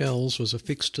of the shells was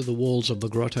affixed to the walls of the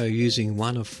grotto using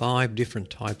one of 5 different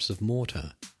types of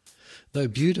mortar. Though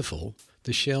beautiful,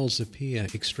 the shells appear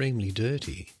extremely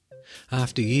dirty.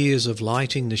 After years of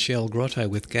lighting the Shell Grotto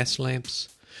with gas lamps,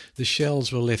 the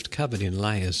shells were left covered in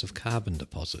layers of carbon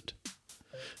deposit.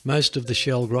 Most of the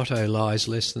Shell Grotto lies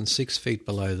less than 6 feet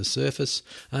below the surface,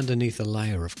 underneath a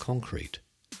layer of concrete.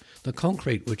 The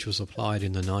concrete, which was applied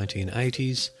in the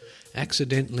 1980s,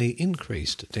 accidentally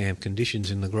increased damp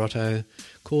conditions in the grotto,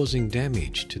 causing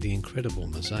damage to the incredible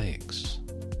mosaics.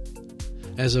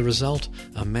 As a result,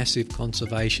 a massive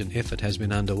conservation effort has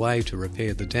been underway to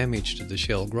repair the damage to the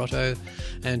Shell Grotto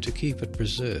and to keep it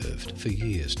preserved for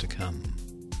years to come.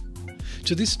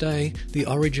 To this day, the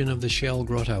origin of the Shell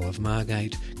Grotto of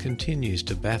Margate continues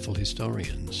to baffle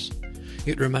historians.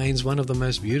 It remains one of the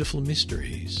most beautiful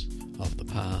mysteries of the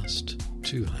past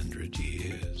 200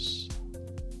 years.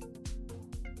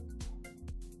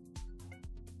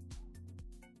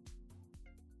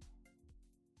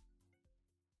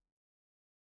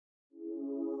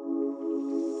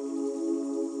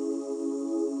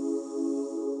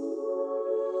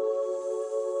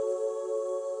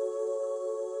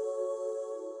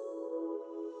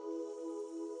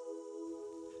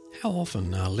 How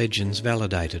often are legends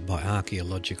validated by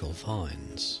archaeological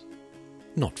finds?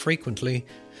 Not frequently,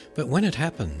 but when it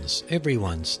happens,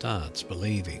 everyone starts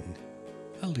believing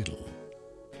a little.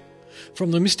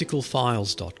 From the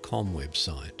mysticalfiles.com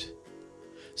website,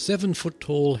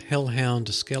 7-foot-tall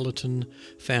Hellhound skeleton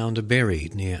found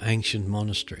buried near ancient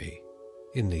monastery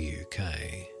in the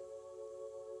UK.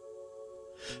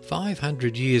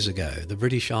 500 years ago, the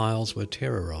British Isles were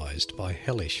terrorised by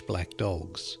hellish black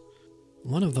dogs.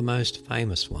 One of the most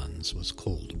famous ones was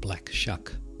called Black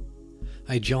Shuck,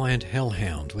 a giant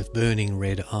hellhound with burning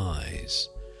red eyes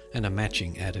and a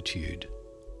matching attitude.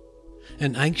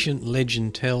 An ancient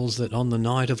legend tells that on the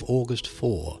night of August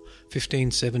 4,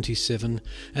 1577,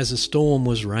 as a storm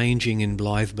was raging in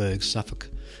Blytheburg, Suffolk,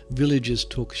 villagers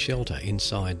took shelter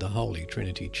inside the Holy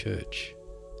Trinity Church.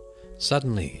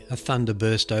 Suddenly, a thunder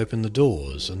burst open the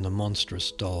doors and the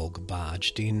monstrous dog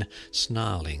barged in,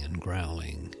 snarling and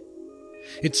growling.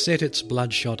 It set its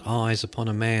bloodshot eyes upon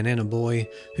a man and a boy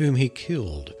whom he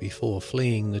killed before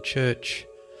fleeing the church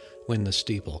when the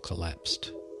steeple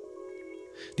collapsed.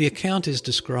 The account is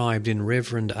described in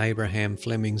Reverend Abraham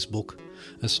Fleming's book,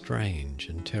 A Strange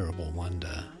and Terrible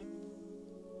Wonder.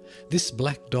 This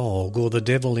black dog, or the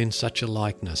devil in such a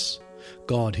likeness,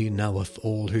 God he knoweth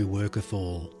all who worketh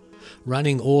all,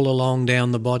 running all along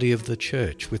down the body of the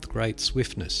church with great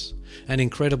swiftness and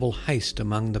incredible haste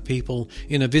among the people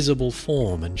in a visible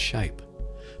form and shape,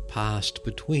 passed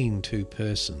between two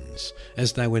persons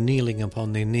as they were kneeling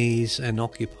upon their knees and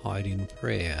occupied in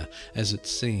prayer, as it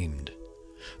seemed,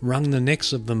 wrung the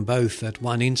necks of them both at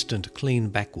one instant clean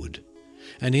backward,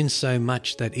 and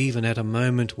insomuch that even at a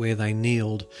moment where they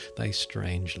kneeled they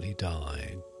strangely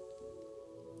died.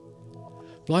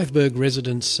 Blytheburg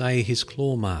residents say his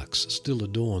claw marks still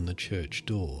adorn the church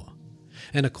door,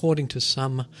 and according to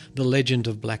some, the legend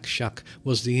of Black Shuck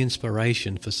was the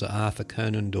inspiration for Sir Arthur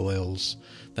Conan Doyle's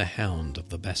The Hound of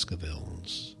the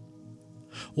Baskervilles.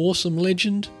 Awesome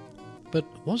legend, but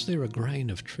was there a grain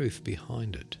of truth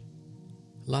behind it?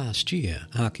 Last year,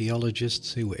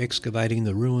 archaeologists who were excavating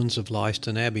the ruins of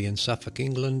Leiston Abbey in Suffolk,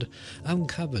 England,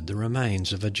 uncovered the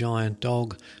remains of a giant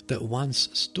dog that once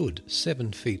stood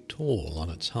 7 feet tall on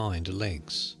its hind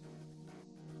legs.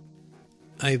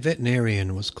 A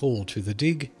veterinarian was called to the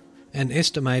dig and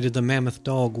estimated the mammoth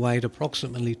dog weighed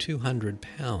approximately 200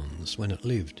 pounds when it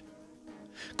lived.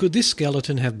 Could this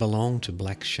skeleton have belonged to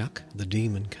Black Shuck, the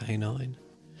demon canine?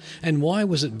 And why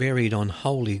was it buried on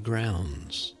holy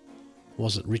grounds?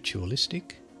 Was it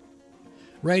ritualistic?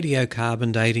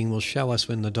 Radiocarbon dating will show us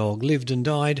when the dog lived and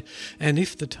died, and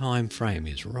if the time frame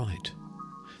is right,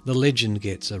 the legend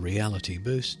gets a reality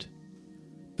boost.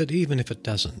 But even if it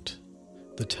doesn't,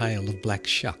 the tale of Black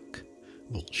Shuck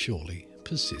will surely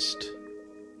persist.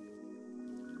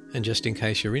 And just in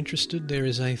case you're interested, there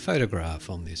is a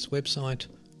photograph on this website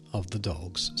of the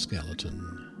dog's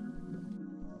skeleton.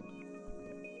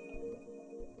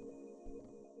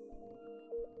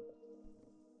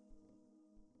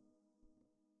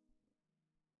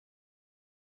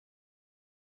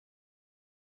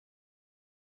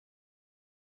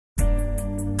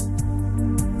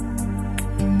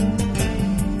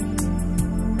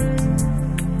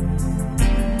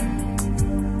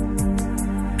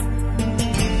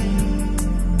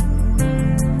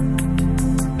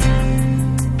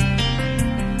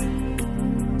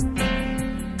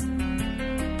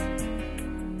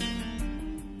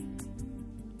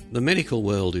 The medical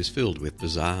world is filled with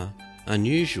bizarre,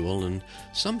 unusual and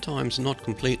sometimes not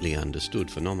completely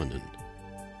understood phenomenon.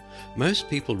 Most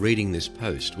people reading this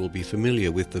post will be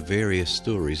familiar with the various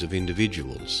stories of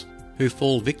individuals who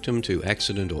fall victim to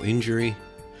accident or injury,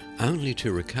 only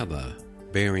to recover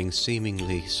bearing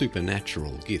seemingly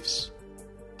supernatural gifts.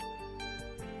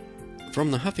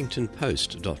 From the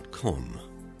HuffingtonPost.com,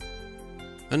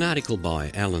 an article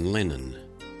by Alan Lennon.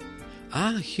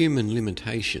 Are human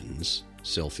limitations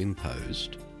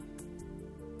self-imposed?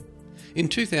 In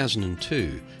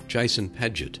 2002, Jason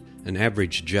Padgett, an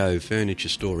average Joe furniture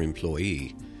store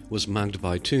employee, was mugged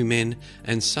by 2 men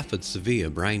and suffered severe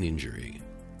brain injury.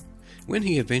 When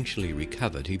he eventually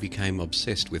recovered, he became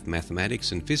obsessed with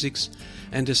mathematics and physics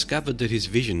and discovered that his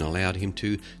vision allowed him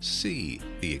to see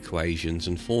the equations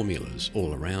and formulas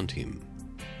all around him.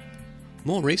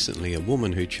 More recently, a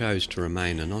woman who chose to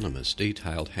remain anonymous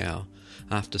detailed how,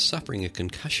 after suffering a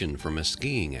concussion from a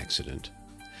skiing accident,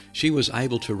 she was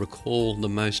able to recall the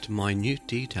most minute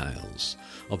details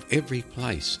of every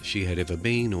place she had ever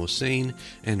been or seen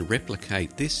and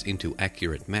replicate this into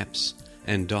accurate maps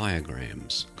and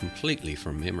diagrams completely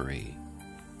from memory.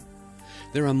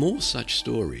 There are more such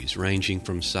stories ranging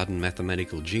from sudden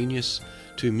mathematical genius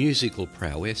to musical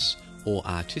prowess or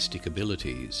artistic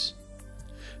abilities.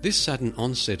 This sudden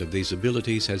onset of these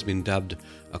abilities has been dubbed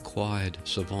acquired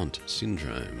savant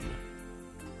syndrome.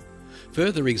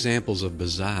 Further examples of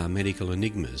bizarre medical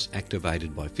enigmas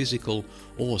activated by physical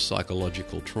or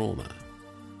psychological trauma.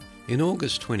 In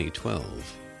August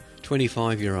 2012,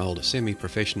 25-year-old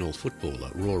semi-professional footballer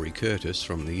Rory Curtis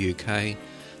from the UK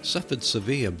suffered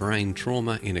severe brain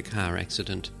trauma in a car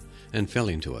accident and fell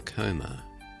into a coma.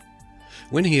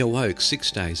 When he awoke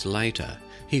 6 days later,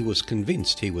 he was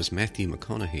convinced he was Matthew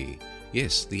McConaughey,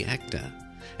 yes, the actor,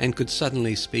 and could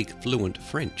suddenly speak fluent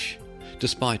French,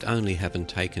 despite only having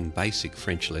taken basic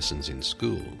French lessons in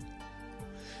school.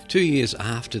 2 years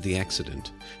after the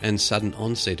accident and sudden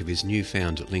onset of his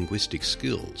newfound linguistic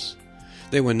skills,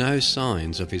 there were no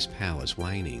signs of his powers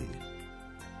waning.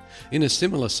 In a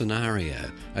similar scenario,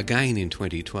 again in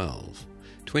 2012,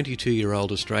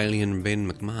 22-year-old Australian Ben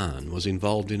McMahon was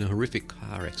involved in a horrific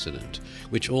car accident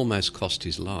which almost cost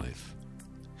his life.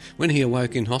 When he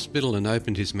awoke in hospital and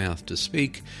opened his mouth to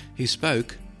speak, he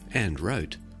spoke and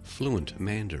wrote fluent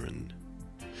Mandarin.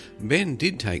 Ben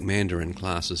did take Mandarin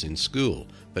classes in school,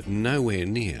 but nowhere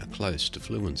near close to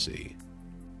fluency.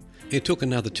 It took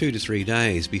another 2 to 3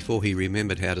 days before he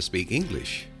remembered how to speak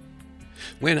English.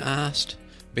 When asked,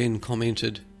 Ben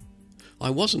commented, I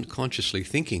wasn't consciously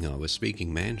thinking I was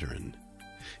speaking Mandarin.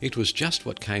 It was just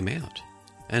what came out,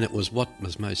 and it was what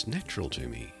was most natural to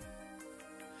me.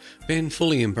 Ben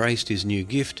fully embraced his new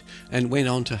gift and went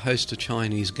on to host a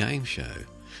Chinese game show,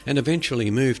 and eventually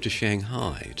moved to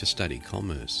Shanghai to study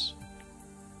commerce.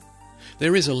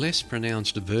 There is a less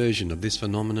pronounced version of this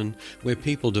phenomenon where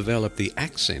people develop the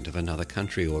accent of another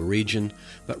country or region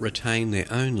but retain their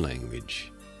own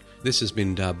language. This has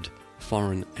been dubbed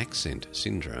foreign accent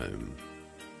syndrome.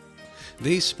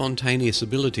 These spontaneous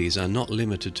abilities are not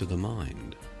limited to the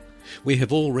mind. We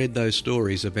have all read those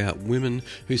stories about women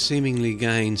who seemingly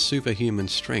gain superhuman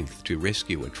strength to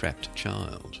rescue a trapped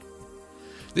child.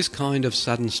 This kind of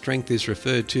sudden strength is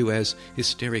referred to as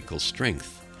hysterical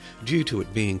strength, due to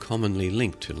it being commonly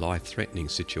linked to life-threatening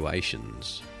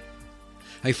situations.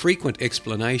 A frequent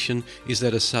explanation is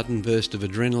that a sudden burst of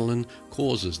adrenaline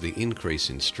causes the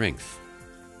increase in strength.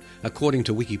 According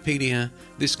to Wikipedia,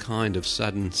 this kind of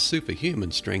sudden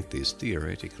superhuman strength is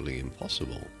theoretically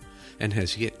impossible and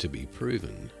has yet to be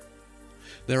proven.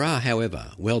 There are,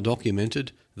 however,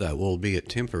 well-documented, though albeit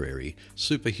temporary,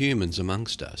 superhumans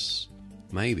amongst us,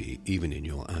 maybe even in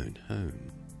your own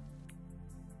home.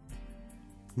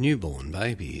 Newborn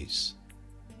babies.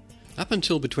 Up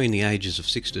until between the ages of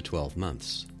 6 to 12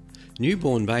 months,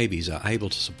 newborn babies are able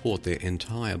to support their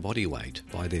entire body weight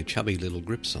by their chubby little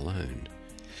grips alone,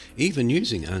 even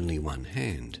using only one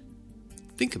hand.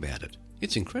 Think about it,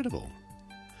 it's incredible.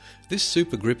 This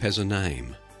super grip has a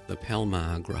name, the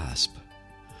palmar grasp.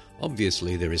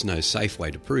 Obviously there is no safe way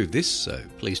to prove this, so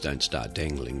please don't start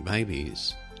dangling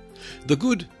babies. The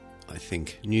good, I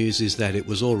think, news is that it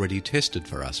was already tested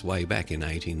for us way back in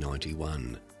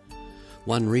 1891.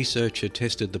 One researcher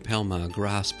tested the palmar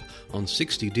grasp on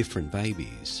 60 different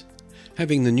babies,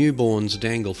 having the newborns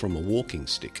dangle from a walking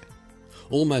stick.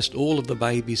 Almost all of the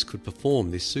babies could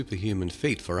perform this superhuman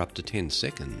feat for up to 10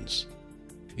 seconds.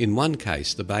 In one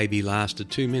case, the baby lasted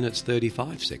 2 minutes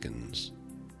 35 seconds.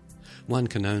 One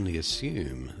can only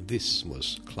assume this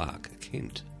was Clark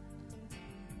Kent.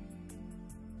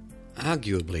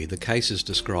 Arguably, the cases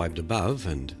described above,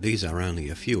 and these are only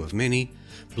a few of many,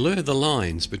 blur the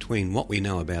lines between what we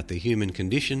know about the human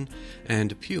condition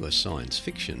and pure science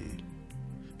fiction.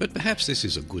 But perhaps this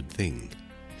is a good thing.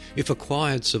 If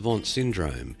acquired savant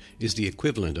syndrome is the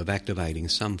equivalent of activating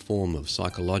some form of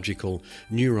psychological,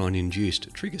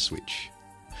 neuron-induced trigger switch,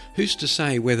 who's to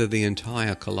say whether the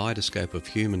entire kaleidoscope of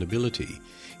human ability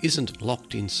isn't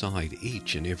locked inside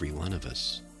each and every one of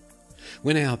us?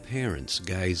 When our parents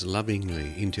gaze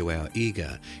lovingly into our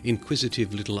eager,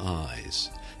 inquisitive little eyes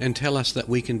and tell us that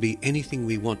we can be anything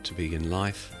we want to be in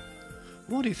life,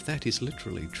 what if that is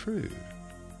literally true?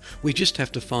 We just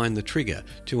have to find the trigger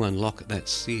to unlock that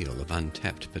seal of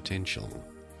untapped potential.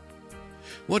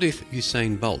 What if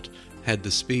Usain Bolt had the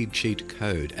speed cheat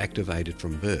code activated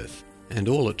from birth, and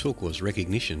all it took was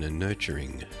recognition and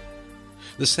nurturing?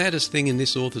 The saddest thing in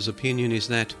this author's opinion is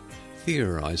that,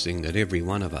 theorising that every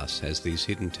one of us has these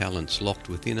hidden talents locked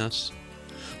within us,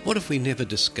 what if we never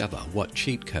discover what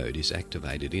cheat code is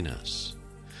activated in us?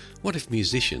 What if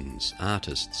musicians,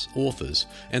 artists, authors,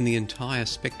 and the entire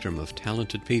spectrum of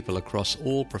talented people across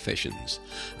all professions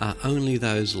are only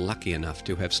those lucky enough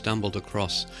to have stumbled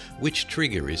across which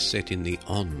trigger is set in the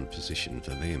on position for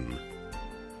them?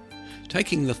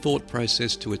 Taking the thought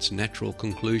process to its natural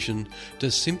conclusion,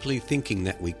 does simply thinking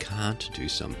that we can't do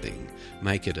something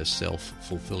make it a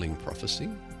self-fulfilling prophecy?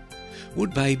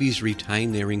 Would babies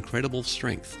retain their incredible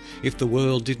strength if the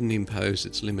world didn't impose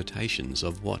its limitations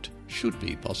of what should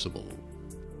be possible?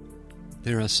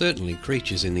 There are certainly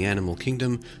creatures in the animal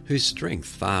kingdom whose strength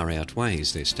far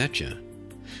outweighs their stature.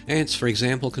 Ants, for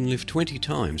example, can lift 20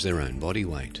 times their own body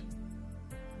weight.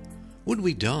 Would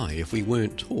we die if we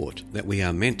weren't taught that we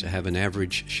are meant to have an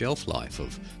average shelf life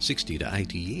of 60 to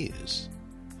 80 years?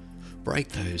 Break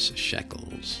those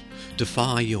shackles,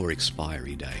 defy your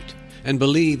expiry date, and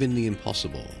believe in the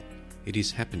impossible. It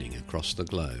is happening across the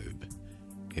globe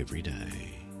every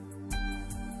day.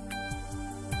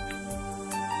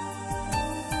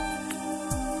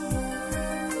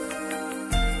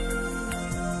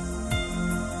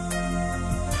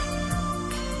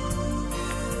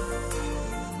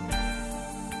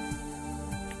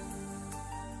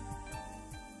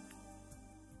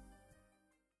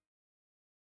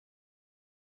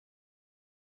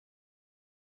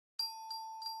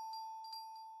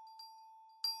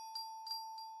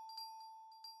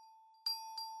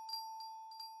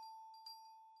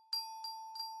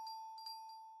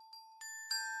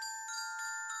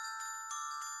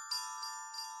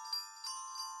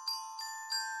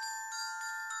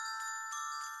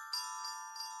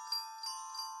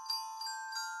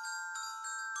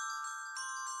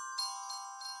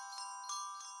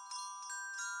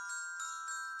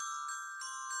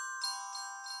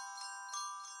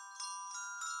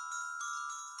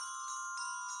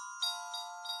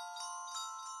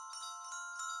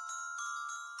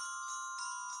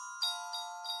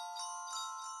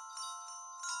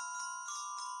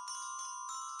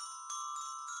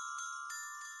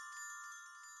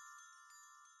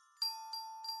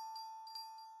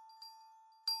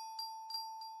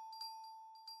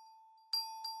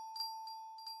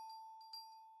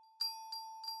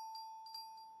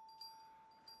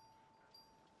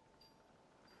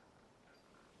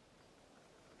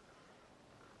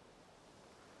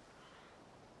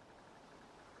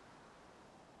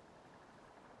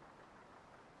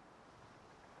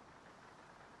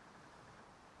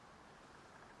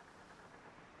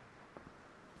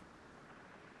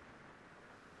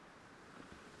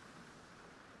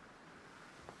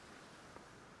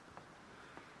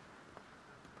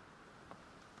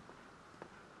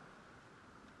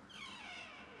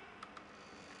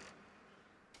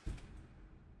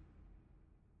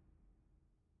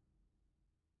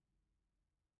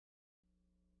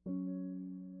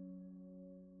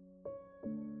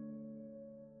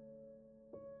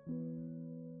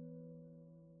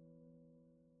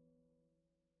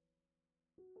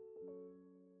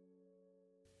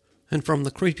 And from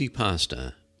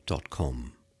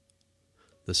thecreepypasta.com,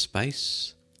 The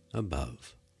Space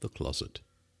Above the Closet.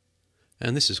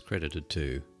 And this is credited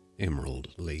to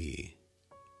Emerald Lee.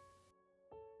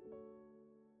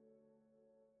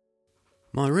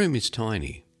 My room is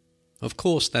tiny. Of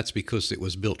course, that's because it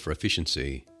was built for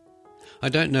efficiency. I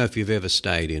don't know if you've ever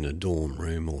stayed in a dorm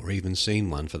room or even seen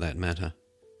one for that matter.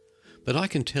 But I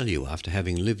can tell you, after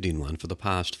having lived in one for the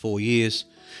past 4 years,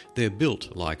 they're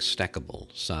built like stackable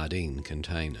sardine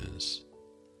containers.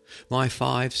 My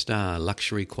 5-star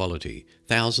luxury quality,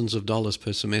 thousands of dollars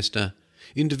per semester,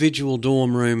 individual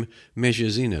dorm room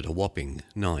measures in at a whopping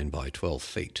 9 by 12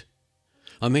 feet.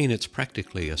 I mean, it's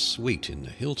practically a suite in the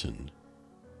Hilton.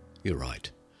 You're right,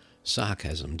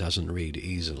 sarcasm doesn't read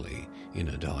easily in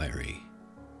a diary.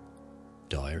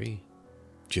 Diary?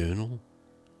 Journal?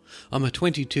 I'm a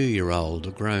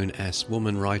 22-year-old grown-ass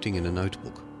woman writing in a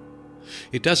notebook.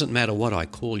 It doesn't matter what I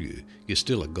call you, you're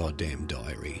still a goddamn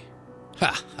diary.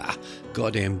 Ha ha!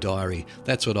 Goddamn diary,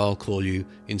 that's what I'll call you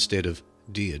instead of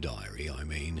Dear Diary, I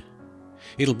mean.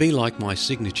 It'll be like my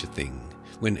signature thing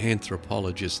when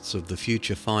anthropologists of the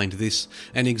future find this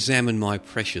and examine my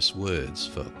precious words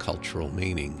for cultural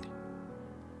meaning.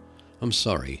 I'm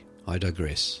sorry, I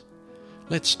digress.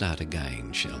 Let's start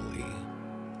again, shall we?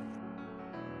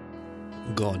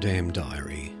 Goddamn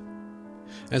diary.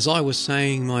 As I was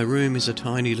saying, my room is a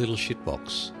tiny little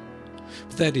shitbox.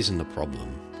 But that isn't the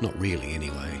problem, not really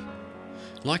anyway.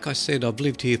 Like I said, I've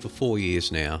lived here for 4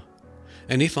 years now,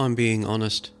 and if I'm being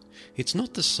honest, it's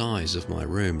not the size of my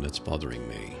room that's bothering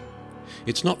me.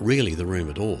 It's not really the room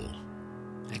at all.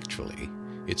 Actually,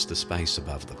 it's the space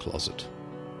above the closet.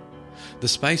 The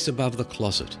space above the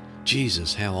closet.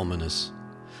 Jesus, how ominous.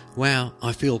 Wow,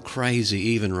 I feel crazy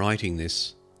even writing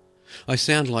this. I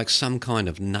sound like some kind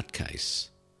of nutcase.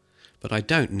 But I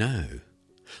don't know.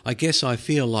 I guess I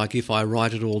feel like if I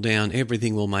write it all down,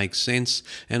 everything will make sense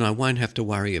and I won't have to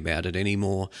worry about it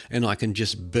anymore, and I can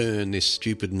just burn this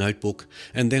stupid notebook,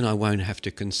 and then I won't have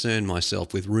to concern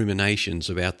myself with ruminations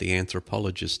about the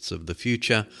anthropologists of the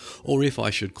future, or if I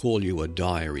should call you a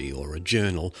diary or a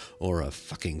journal or a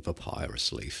fucking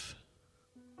papyrus leaf.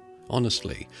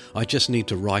 Honestly, I just need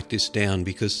to write this down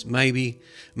because maybe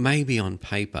on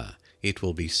paper it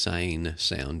will be sane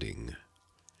sounding.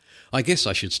 I guess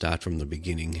I should start from the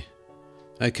beginning.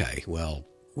 Okay, well,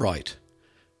 right.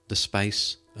 The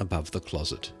space above the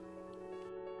closet.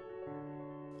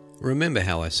 Remember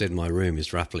how I said my room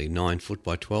is roughly 9 foot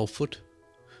by 12 foot?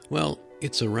 Well,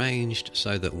 it's arranged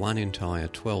so that one entire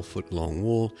 12-foot long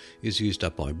wall is used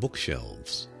up by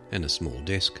bookshelves and a small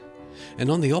desk, and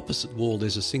on the opposite wall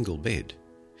there's a single bed.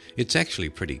 It's actually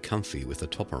pretty comfy with a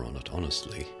topper on it,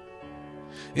 honestly.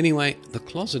 Anyway, the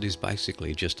closet is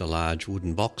basically just a large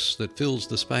wooden box that fills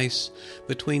the space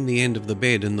between the end of the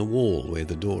bed and the wall where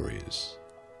the door is.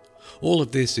 All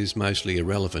of this is mostly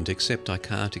irrelevant, except I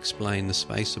can't explain the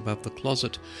space above the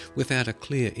closet without a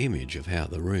clear image of how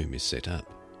the room is set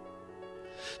up.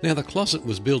 Now, the closet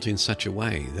was built in such a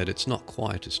way that it's not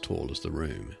quite as tall as the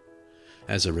room.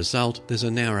 As a result, there's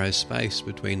a narrow space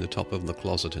between the top of the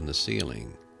closet and the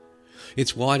ceiling.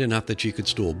 It's wide enough that you could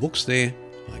store books there,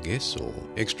 I guess, or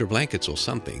extra blankets or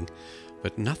something,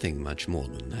 but nothing much more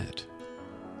than that.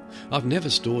 I've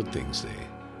never stored things there.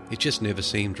 It just never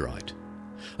seemed right.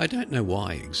 I don't know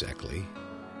why exactly.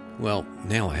 Well,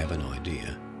 now I have an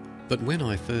idea. But when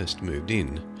I first moved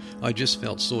in, I just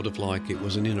felt sort of like it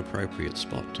was an inappropriate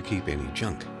spot to keep any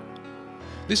junk.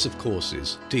 This, of course,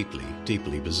 is deeply,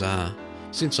 deeply bizarre,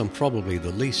 since I'm probably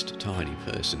the least tidy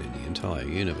person in the entire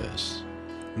universe.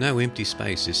 No empty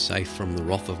space is safe from the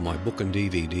wrath of my book and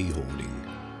DVD hoarding.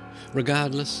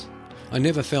 Regardless, I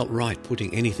never felt right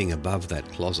putting anything above that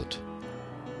closet.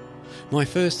 My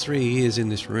first 3 years in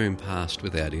this room passed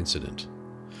without incident.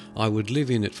 I would live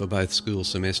in it for both school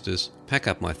semesters, pack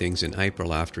up my things in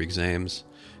April after exams,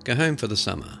 go home for the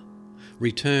summer,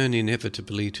 return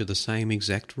inevitably to the same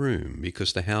exact room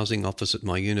because the housing office at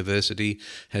my university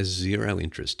has zero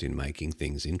interest in making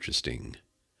things interesting.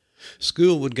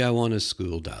 School would go on as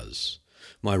school does.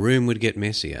 My room would get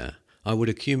messier. I would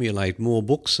accumulate more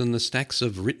books, and the stacks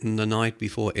of written the night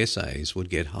before essays would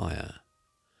get higher.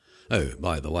 Oh,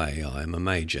 by the way, I am a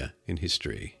major in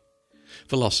history.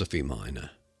 Philosophy minor.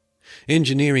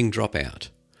 Engineering dropout.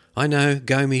 I know,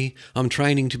 go me, I'm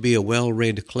training to be a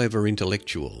well-read, clever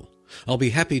intellectual. I'll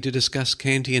be happy to discuss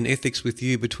Kantian ethics with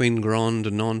you between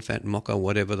grand, non-fat mocha,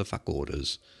 whatever the fuck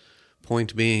orders.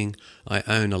 Point being, I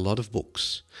own a lot of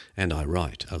books, and I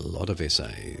write a lot of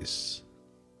essays.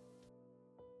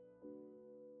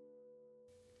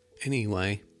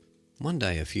 Anyway, one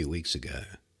day a few weeks ago,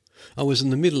 I was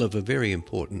in the middle of a very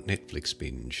important Netflix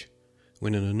binge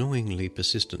when an annoyingly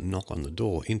persistent knock on the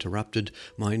door interrupted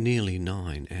my nearly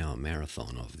 9-hour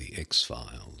marathon of the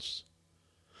X-Files.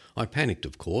 I panicked,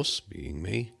 of course, being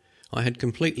me. I had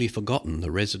completely forgotten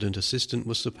the resident assistant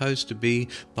was supposed to be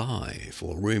by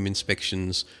for room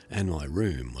inspections, and my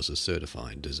room was a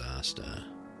certified disaster.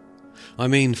 I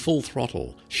mean full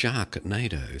throttle,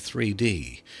 Sharknado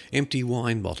 3D, empty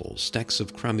wine bottles, stacks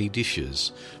of crummy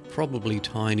dishes, probably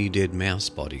tiny dead mouse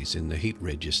bodies in the heat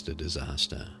register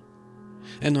disaster.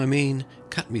 And I mean,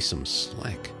 cut me some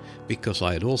slack, because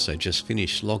I had also just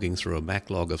finished slogging through a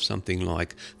backlog of something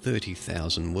like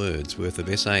 30,000 words worth of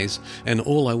essays, and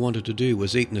all I wanted to do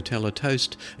was eat Nutella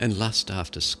toast and lust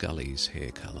after Scully's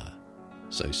hair colour.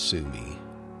 So sue me.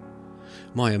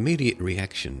 My immediate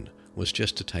reaction was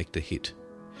just to take the hit.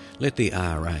 Let the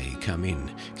RA come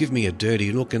in, give me a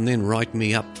dirty look, and then write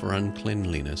me up for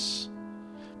uncleanliness.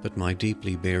 But my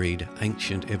deeply buried,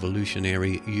 ancient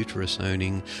evolutionary,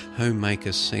 uterus-owning,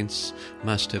 homemaker sense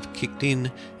must have kicked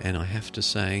in, and I have to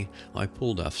say, I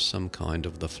pulled off some kind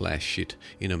of the Flash shit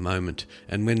in a moment,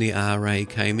 and when the RA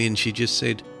came in, she just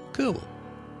said, "Cool,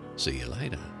 see you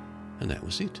later," and that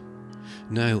was it.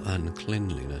 No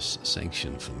uncleanliness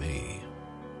sanction for me.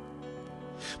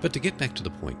 But to get back to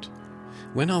the point,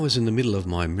 when I was in the middle of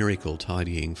my miracle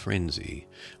tidying frenzy,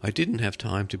 I didn't have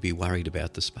time to be worried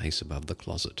about the space above the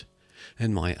closet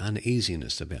and my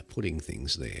uneasiness about putting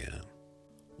things there.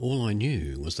 All I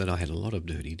knew was that I had a lot of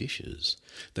dirty dishes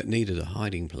that needed a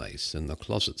hiding place, and the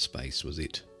closet space was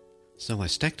it. So I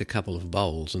stacked a couple of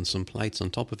bowls and some plates on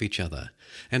top of each other,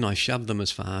 and I shoved them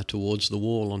as far towards the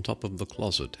wall on top of the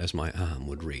closet as my arm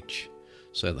would reach,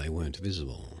 so they weren't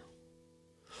visible.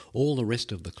 All the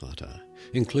rest of the clutter,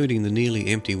 including the nearly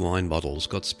empty wine bottles,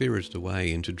 got spirited away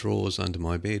into drawers under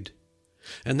my bed.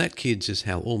 And that, kids, is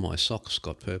how all my socks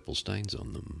got purple stains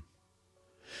on them.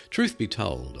 Truth be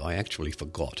told, I actually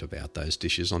forgot about those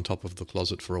dishes on top of the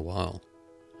closet for a while.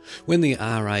 When the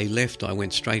RA left, I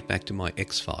went straight back to my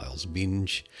X-Files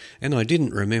binge, and I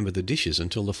didn't remember the dishes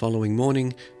until the following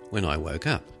morning when I woke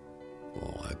up.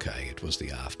 Oh, okay, it was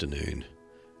the afternoon.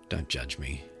 Don't judge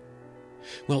me.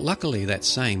 Well, luckily that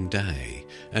same day,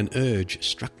 an urge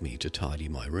struck me to tidy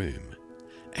my room.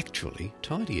 Actually,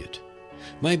 tidy it.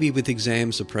 Maybe with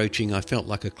exams approaching, I felt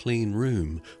like a clean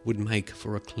room would make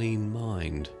for a clean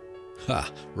mind.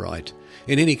 Ha, right.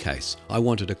 In any case, I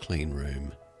wanted a clean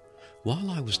room.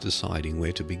 While I was deciding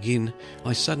where to begin,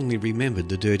 I suddenly remembered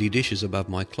the dirty dishes above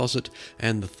my closet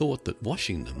and the thought that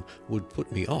washing them would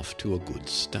put me off to a good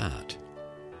start.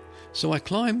 So I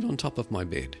climbed on top of my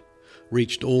bed,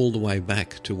 reached all the way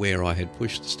back to where I had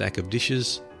pushed the stack of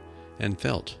dishes, and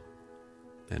felt.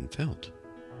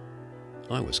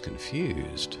 I was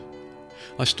confused.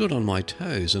 I stood on my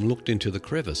toes and looked into the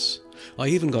crevice. I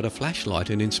even got a flashlight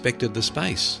and inspected the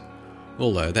space,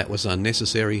 although that was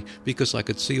unnecessary because I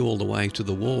could see all the way to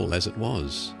the wall as it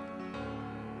was.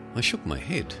 I shook my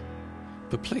head,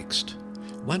 perplexed,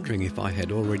 wondering if I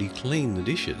had already cleaned the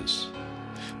dishes.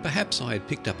 Perhaps I had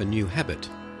picked up a new habit,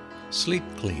 sleep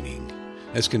cleaning.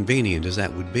 As convenient as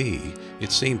that would be,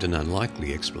 it seemed an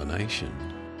unlikely explanation.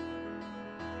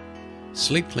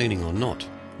 Sleep cleaning or not,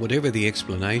 whatever the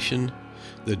explanation,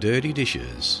 the dirty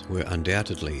dishes were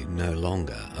undoubtedly no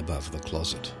longer above the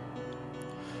closet.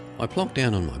 I plonked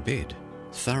down on my bed,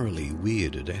 thoroughly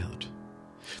weirded out.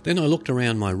 Then I looked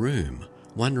around my room,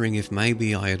 wondering if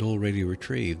maybe I had already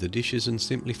retrieved the dishes and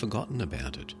simply forgotten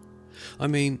about it. I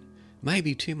mean,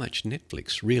 maybe too much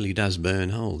Netflix really does burn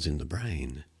holes in the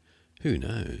brain. Who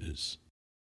knows?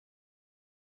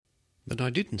 But I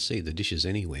didn't see the dishes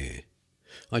anywhere.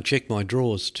 I checked my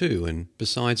drawers too, and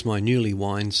besides my newly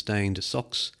wine-stained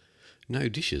socks, no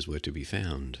dishes were to be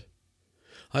found.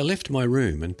 I left my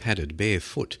room and padded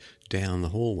barefoot down the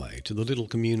hallway to the little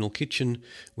communal kitchen,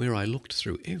 where I looked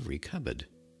through every cupboard,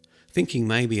 thinking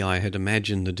maybe I had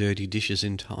imagined the dirty dishes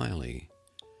entirely.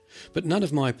 But none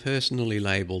of my personally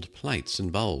labelled plates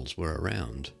and bowls were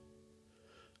around.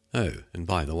 Oh, and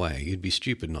by the way, you'd be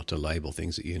stupid not to label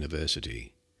things at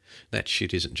university. That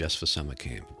shit isn't just for summer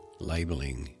camp.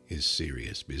 Labelling is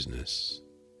serious business.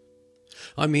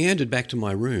 I meandered back to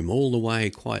my room, all the way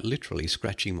quite literally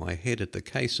scratching my head at the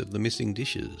case of the missing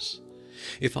dishes.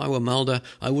 If I were Mulder,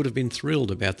 I would have been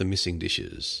thrilled about the missing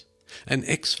dishes. An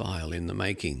X-File in the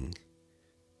making.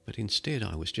 But instead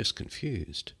I was just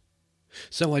confused.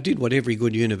 So I did what every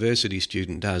good university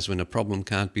student does when a problem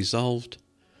can't be solved.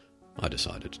 I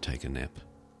decided to take a nap.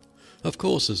 Of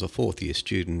course, as a fourth-year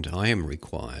student, I am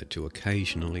required to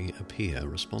occasionally appear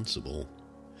responsible.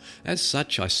 As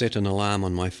such, I set an alarm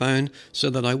on my phone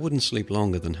so that I wouldn't sleep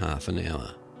longer than half an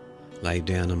hour. Lay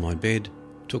down on my bed,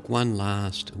 took one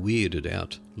last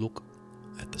weirded-out look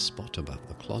at the spot above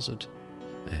the closet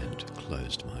and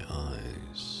closed my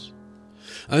eyes,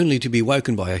 only to be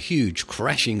woken by a huge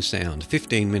crashing sound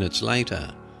 15 minutes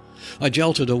later. I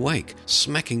jolted awake,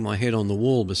 smacking my head on the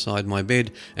wall beside my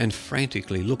bed and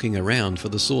frantically looking around for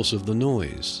the source of the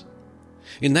noise.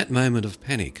 In that moment of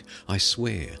panic, I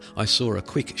swear I saw a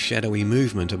quick shadowy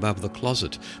movement above the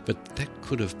closet, but that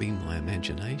could have been my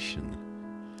imagination.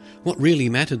 What really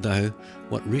mattered though,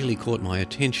 what really caught my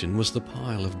attention was the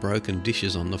pile of broken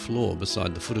dishes on the floor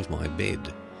beside the foot of my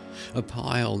bed. A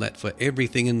pile that for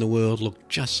everything in the world looked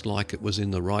just like it was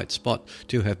in the right spot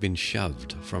to have been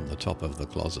shoved from the top of the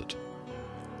closet.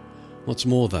 What's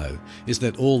more though, is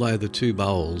that although the 2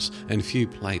 bowls and few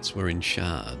plates were in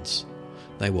shards,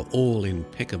 they were all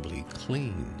impeccably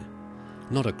clean.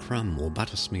 Not a crumb or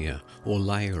butter smear or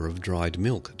layer of dried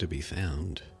milk to be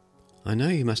found. I know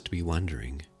you must be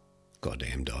wondering,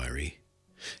 goddamn diary,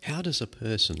 how does a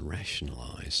person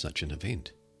rationalise such an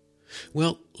event?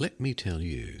 Well, let me tell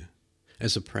you,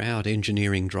 as a proud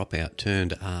engineering dropout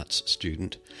turned arts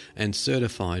student and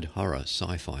certified horror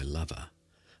sci-fi lover,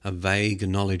 a vague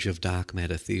knowledge of dark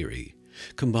matter theory,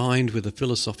 combined with a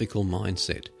philosophical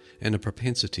mindset and a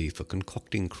propensity for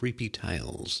concocting creepy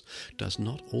tales, does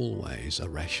not always a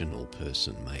rational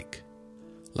person make.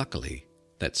 Luckily,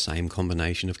 that same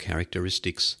combination of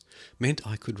characteristics meant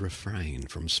I could refrain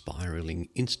from spiralling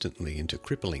instantly into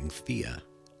crippling fear.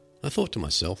 I thought to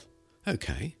myself,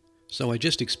 okay, so I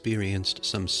just experienced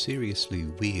some seriously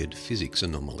weird physics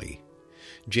anomaly.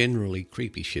 Generally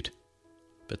creepy shit.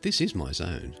 But this is my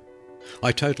zone.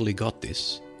 I totally got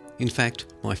this. In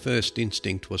fact, my first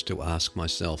instinct was to ask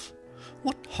myself,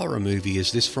 what horror movie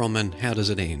is this from and how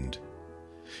does it end?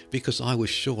 Because I was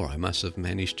sure I must have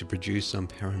managed to produce some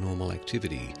paranormal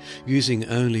activity using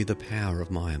only the power of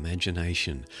my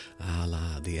imagination, a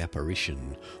la The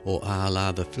Apparition, or a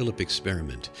la The Philip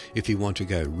Experiment, if you want to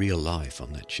go real life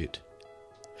on that shit.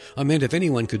 I meant if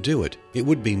anyone could do it, it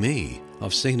would be me.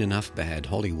 I've seen enough bad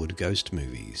Hollywood ghost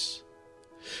movies.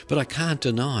 But I can't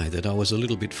deny that I was a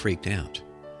little bit freaked out.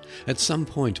 At some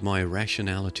point my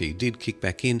rationality did kick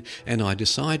back in and I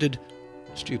decided,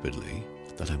 stupidly,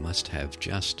 that I must have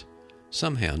just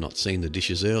somehow not seen the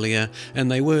dishes earlier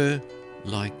and they were,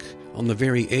 like, on the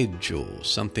very edge or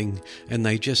something and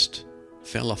they just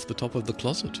fell off the top of the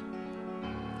closet.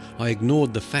 I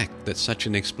ignored the fact that such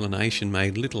an explanation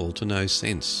made little to no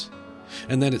sense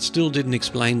and that it still didn't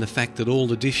explain the fact that all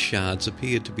the dish shards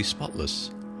appeared to be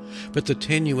spotless. But the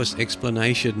tenuous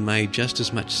explanation made just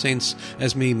as much sense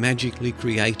as me magically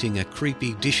creating a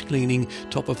creepy dish-cleaning,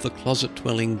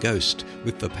 top-of-the-closet-dwelling ghost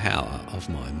with the power of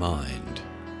my mind.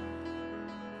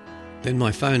 Then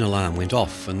my phone alarm went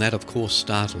off, and that of course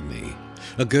startled me.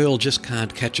 A girl just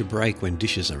can't catch a break when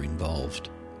dishes are involved.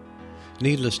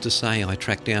 Needless to say, I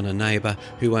tracked down a neighbour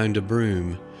who owned a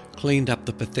broom, cleaned up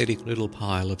the pathetic little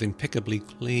pile of impeccably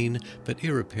clean but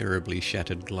irreparably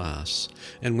shattered glass,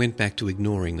 and went back to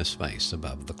ignoring the space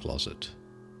above the closet.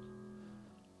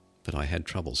 But I had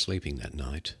trouble sleeping that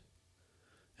night,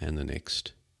 and the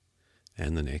next,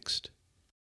 and the next.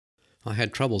 I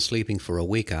had trouble sleeping for a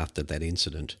week after that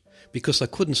incident, because I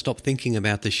couldn't stop thinking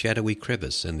about the shadowy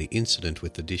crevice and the incident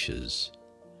with the dishes.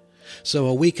 So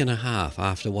a week and a half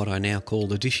after what I now call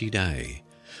the dishy day,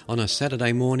 on a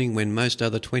Saturday morning when most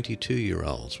other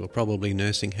 22-year-olds were probably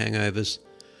nursing hangovers,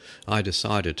 I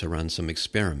decided to run some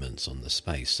experiments on the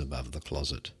space above the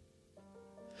closet.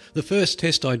 The first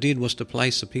test I did was to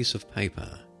place a piece of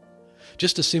paper.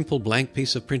 Just a simple blank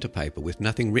piece of printer paper with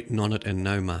nothing written on it and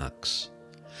no marks.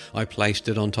 I placed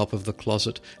it on top of the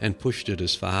closet and pushed it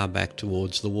as far back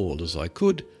towards the wall as I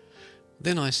could.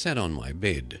 Then I sat on my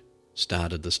bed,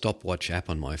 started the stopwatch app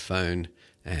on my phone,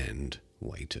 and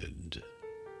waited.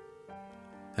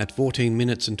 At 14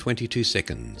 minutes and 22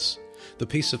 seconds, the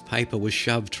piece of paper was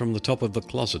shoved from the top of the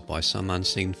closet by some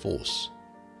unseen force.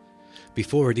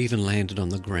 Before it even landed on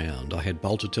the ground, I had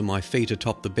bolted to my feet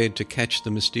atop the bed to catch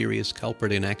the mysterious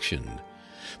culprit in action.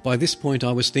 By this point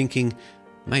I was thinking,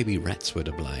 maybe rats were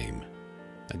to blame.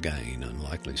 Again,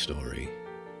 unlikely story.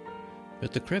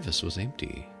 But the crevice was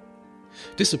empty.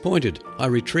 Disappointed, I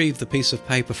retrieved the piece of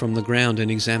paper from the ground and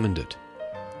examined it.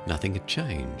 Nothing had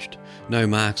changed. No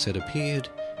marks had appeared.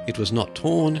 It was not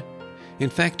torn. In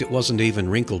fact, it wasn't even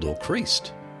wrinkled or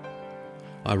creased.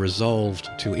 I resolved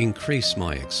to increase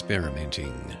my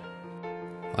experimenting.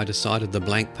 I decided the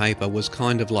blank paper was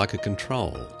kind of like a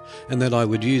control, and that I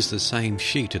would use the same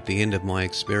sheet at the end of my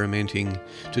experimenting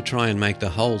to try and make the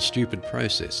whole stupid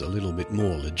process a little bit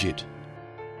more legit.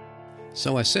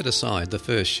 So I set aside the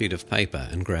first sheet of paper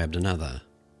and grabbed another.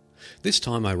 This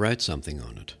time I wrote something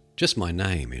on it. Just my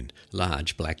name in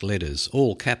large black letters,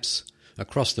 all caps,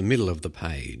 Across the middle of the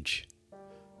page,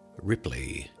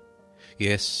 Ripley.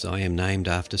 Yes, I am named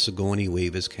after Sigourney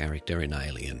Weaver's character in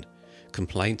Alien.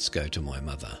 Complaints go to my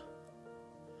mother.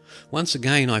 Once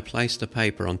again I placed the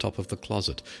paper on top of the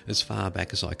closet as far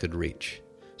back as I could reach,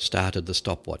 started the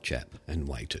stopwatch app and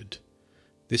waited.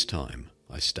 This time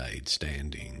I stayed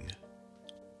standing.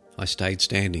 I stayed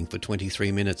standing for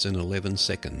 23 minutes and 11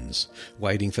 seconds,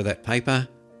 waiting for that paper,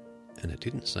 and it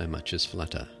didn't so much as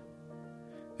flutter.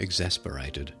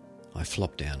 Exasperated, I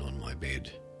flopped down on my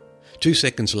bed. 2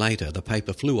 seconds later, the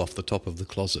paper flew off the top of the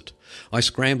closet. I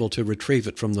scrambled to retrieve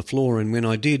it from the floor, and when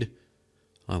I did,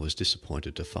 I was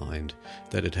disappointed to find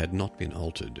that it had not been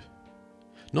altered.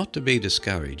 Not to be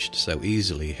discouraged so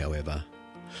easily, however,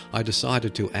 I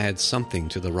decided to add something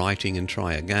to the writing and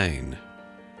try again.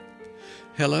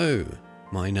 Hello,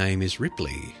 my name is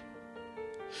Ripley.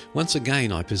 Once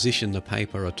again I positioned the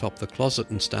paper atop the closet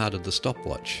and started the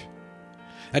stopwatch.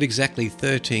 At exactly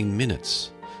 13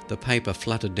 minutes, the paper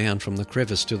fluttered down from the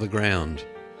crevice to the ground.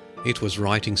 It was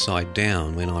writing side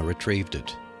down when I retrieved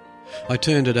it. I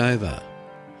turned it over.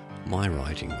 My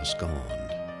writing was gone.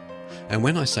 And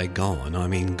when I say gone, I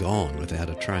mean gone without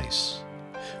a trace.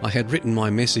 I had written my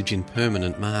message in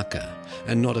permanent marker,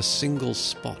 and not a single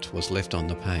spot was left on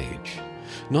the page.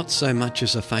 Not so much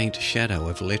as a faint shadow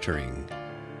of lettering.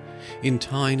 In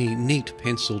tiny, neat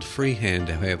pencilled freehand,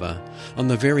 however, on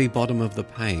the very bottom of the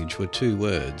page were 2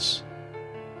 words.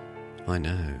 I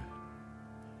know.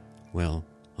 Well,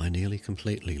 I nearly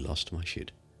completely lost my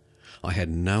shit. I had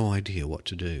no idea what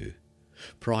to do.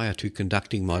 Prior to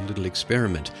conducting my little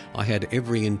experiment, I had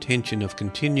every intention of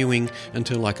continuing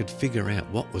until I could figure out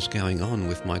what was going on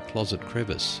with my closet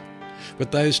crevice.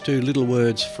 But those 2 little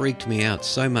words freaked me out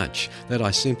so much that I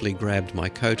simply grabbed my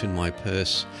coat and my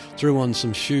purse, threw on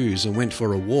some shoes and went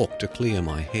for a walk to clear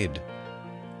my head.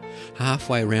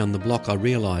 Halfway round the block I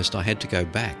realised I had to go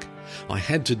back. I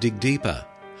had to dig deeper.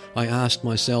 I asked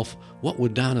myself, what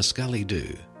would Dana Scully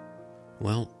do?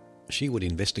 Well, she would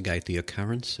investigate the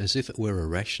occurrence as if it were a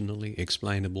rationally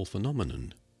explainable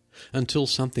phenomenon, until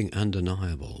something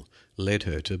undeniable led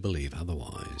her to believe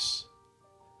otherwise.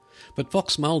 But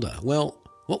Fox Mulder, well,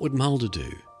 what would Mulder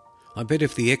do? I bet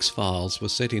if the X-Files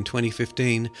was set in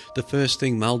 2015, the first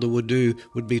thing Mulder would do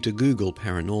would be to Google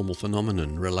paranormal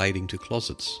phenomenon relating to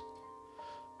closets.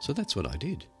 So that's what I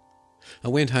did. I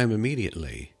went home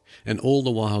immediately, and all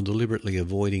the while deliberately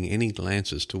avoiding any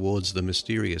glances towards the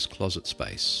mysterious closet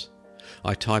space.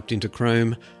 I typed into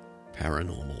Chrome,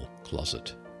 paranormal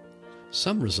closet.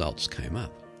 Some results came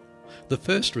up. The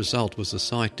first result was a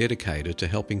site dedicated to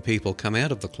helping people come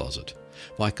out of the closet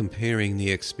by comparing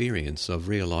the experience of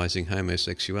realising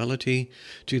homosexuality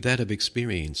to that of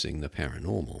experiencing the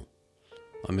paranormal.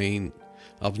 I mean,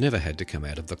 I've never had to come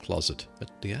out of the closet,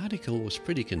 but the article was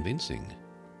pretty convincing.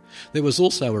 There was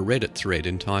also a Reddit thread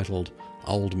entitled,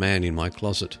 Old Man in My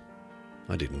Closet.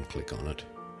 I didn't click on it.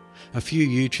 A few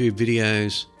YouTube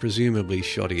videos, presumably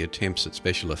shoddy attempts at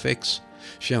special effects,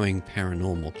 showing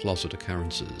paranormal closet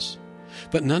occurrences.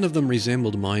 But none of them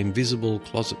resembled my invisible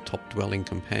closet-top-dwelling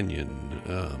companion,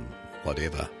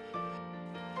 whatever.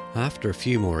 After a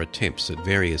few more attempts at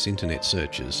various internet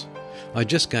searches, I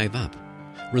just gave up,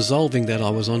 resolving that I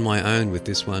was on my own with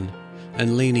this one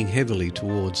and leaning heavily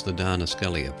towards the Dana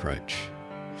Scully approach.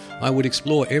 I would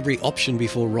explore every option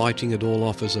before writing it all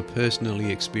off as a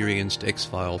personally experienced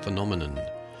X-File phenomenon.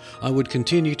 I would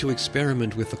continue to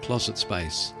experiment with the closet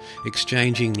space,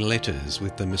 exchanging letters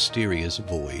with the mysterious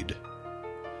void.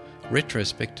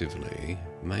 Retrospectively,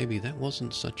 maybe that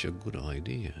wasn't such a good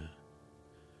idea.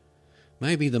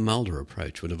 Maybe the Mulder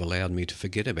approach would have allowed me to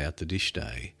forget about the dish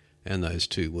day and those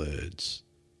 2 words,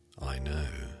 I know.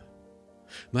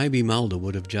 Maybe Mulder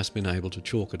would have just been able to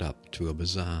chalk it up to a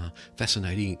bizarre,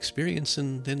 fascinating experience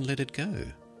and then let it go.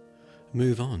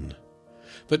 Move on.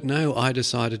 But no, I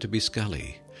decided to be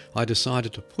Scully. I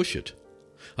decided to push it.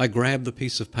 I grabbed the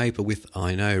piece of paper with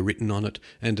I know written on it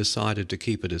and decided to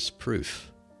keep it as proof.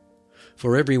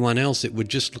 For everyone else it would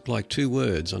just look like 2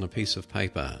 words on a piece of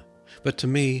paper. But to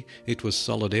me it was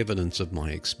solid evidence of my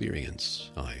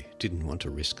experience. I didn't want to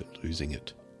risk losing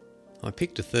it. I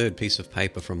picked a 3rd piece of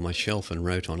paper from my shelf and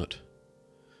wrote on it,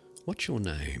 What's your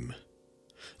name?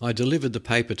 I delivered the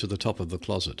paper to the top of the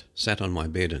closet, sat on my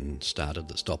bed and started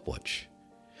the stopwatch.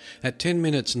 At 10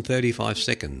 minutes and 35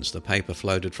 seconds the paper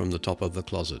floated from the top of the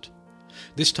closet,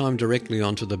 this time directly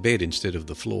onto the bed instead of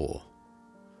the floor.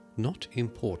 Not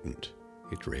important,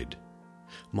 it read.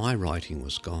 My writing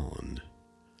was gone.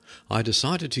 I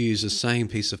decided to use the same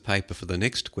piece of paper for the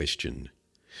next question.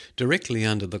 Directly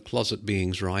under the closet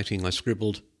being's writing I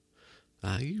scribbled,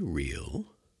 Are you real?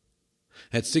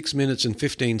 At 6 minutes and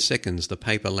 15 seconds, the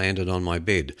paper landed on my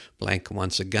bed, blank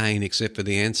once again except for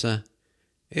the answer,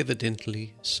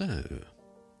 evidently so.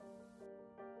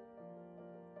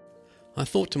 I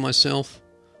thought to myself,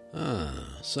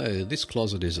 so this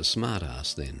closet is a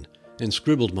smart-ass then, and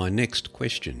scribbled my next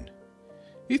question.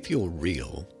 If you're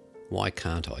real, why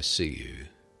can't I see you?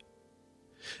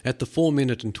 At the 4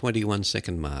 minute and 21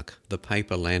 second mark, the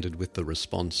paper landed with the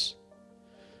response,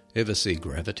 ever see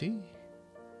gravity?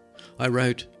 I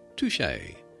wrote,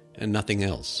 touché, and nothing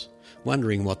else,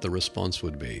 wondering what the response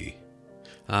would be.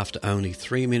 After only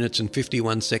 3 minutes and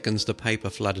 51 seconds, the paper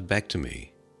flooded back to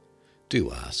me.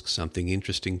 Do ask something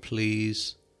interesting,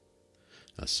 please.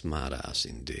 A smart-ass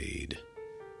indeed.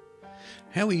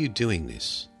 How are you doing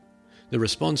this? The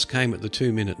response came at the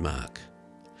 2 minute mark.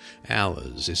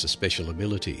 Ours is a special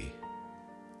ability.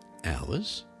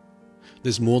 Ours?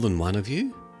 There's more than one of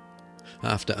you?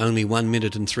 After only 1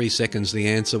 minute and 3 seconds, the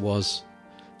answer was,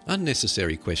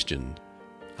 unnecessary question.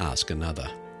 Ask another.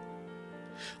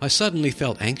 I suddenly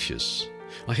felt anxious.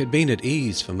 I had been at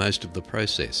ease for most of the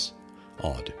process.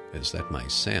 Odd as that may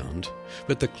sound,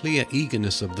 but the clear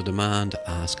eagerness of the demand,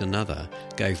 ask another,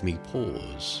 gave me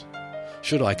pause.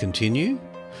 Should I continue?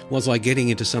 Was I getting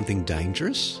into something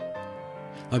dangerous?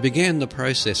 I began the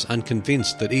process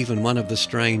unconvinced that even one of the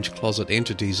strange closet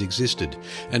entities existed,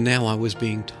 and now I was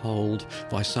being told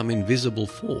by some invisible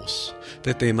force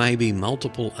that there may be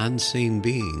multiple unseen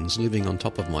beings living on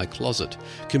top of my closet,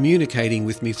 communicating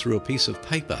with me through a piece of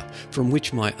paper from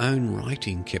which my own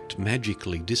writing kept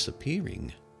magically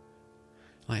disappearing.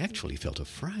 I actually felt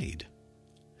afraid.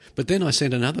 But then I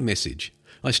sent another message.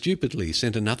 I stupidly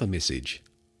sent another message.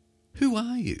 Who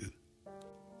are you?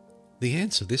 The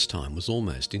answer this time was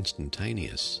almost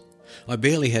instantaneous. I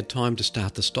barely had time to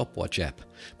start the stopwatch app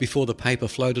before the paper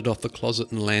floated off the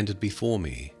closet and landed before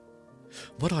me.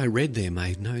 What I read there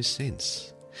made no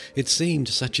sense. It seemed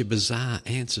such a bizarre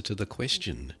answer to the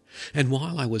question, and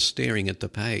while I was staring at the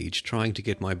page, trying to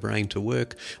get my brain to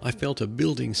work, I felt a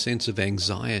building sense of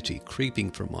anxiety creeping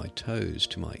from my toes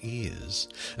to my ears,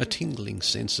 a tingling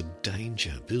sense of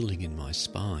danger building in my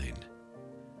spine.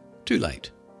 Too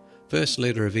late. First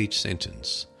letter of each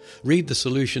sentence. Read the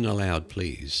solution aloud,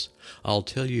 please. I'll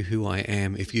tell you who I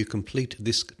am if you complete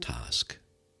this task.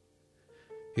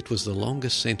 It was the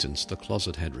longest sentence the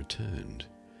closet had returned.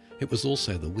 It was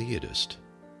also the weirdest.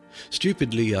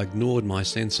 Stupidly, I ignored my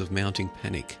sense of mounting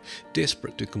panic,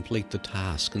 desperate to complete the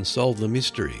task and solve the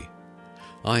mystery.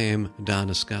 I am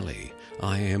Dana Scully.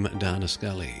 I am Dana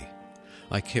Scully.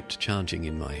 I kept chanting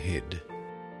in my head.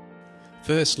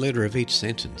 First letter of each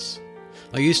sentence.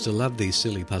 I used to love these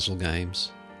silly puzzle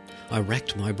games. I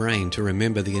racked my brain to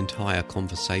remember the entire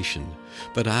conversation,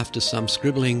 but after some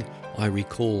scribbling, I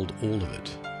recalled all of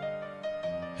it.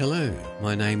 Hello,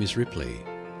 my name is Ripley.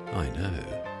 I know.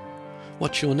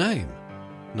 What's your name?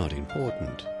 Not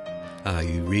important. Are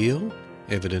you real?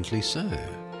 Evidently so.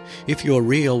 If you're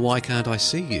real, why can't I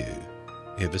see you?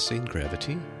 Ever seen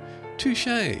gravity?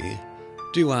 Touché.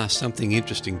 Do ask something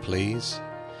interesting, please.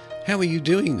 How are you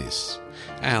doing this?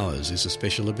 Ours is a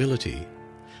special ability.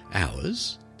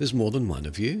 Ours? There's more than one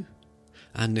of you.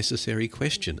 Unnecessary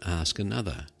question. Ask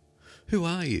another. Who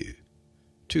are you?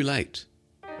 Too late.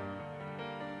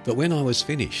 But when I was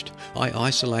finished, I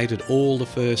isolated all the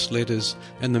first letters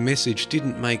and the message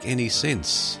didn't make any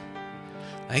sense.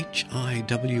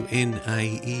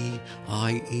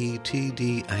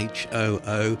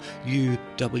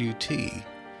 HIWNAEIETDHOOUWT.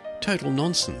 Total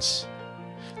nonsense.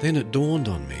 Then it dawned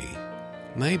on me.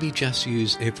 Maybe just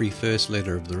use every first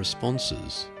letter of the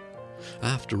responses.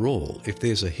 After all, if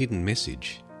there's a hidden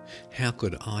message, how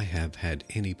could I have had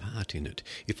any part in it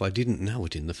if I didn't know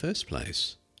it in the first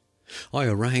place? I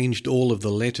arranged all of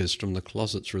the letters from the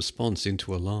closet's response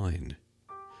into a line.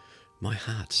 My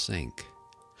heart sank.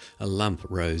 A lump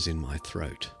rose in my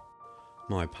throat.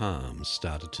 My palms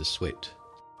started to sweat.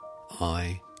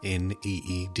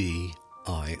 INEEDIOUT.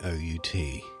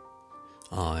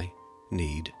 I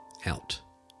need out.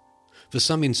 For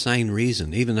some insane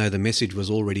reason, even though the message was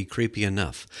already creepy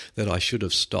enough that I should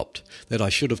have stopped, that I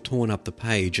should have torn up the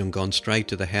page and gone straight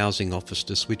to the housing office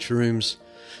to switch rooms,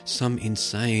 some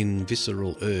insane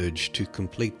visceral urge to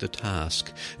complete the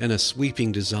task and a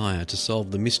sweeping desire to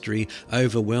solve the mystery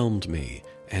overwhelmed me,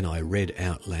 and I read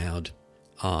out loud,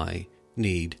 I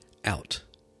need out.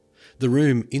 The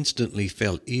room instantly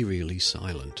felt eerily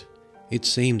silent. It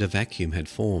seemed a vacuum had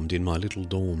formed in my little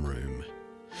dorm room.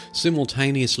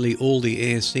 Simultaneously, all the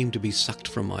air seemed to be sucked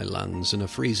from my lungs, and a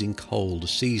freezing cold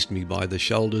seized me by the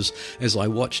shoulders as I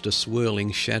watched a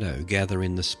swirling shadow gather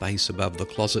in the space above the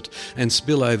closet and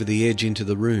spill over the edge into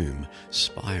the room,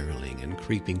 spiralling and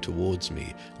creeping towards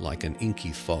me like an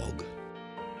inky fog.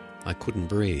 I couldn't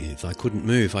breathe, I couldn't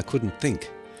move, I couldn't think.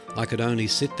 I could only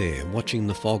sit there watching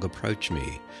the fog approach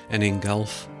me and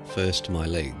engulf first my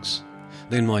legs,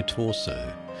 then my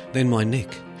torso, then my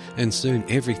neck, and soon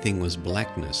everything was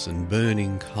blackness and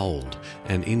burning cold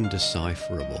and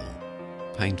indecipherable,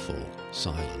 painful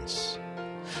silence.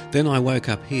 Then I woke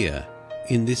up here,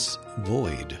 in this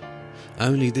void.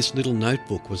 Only this little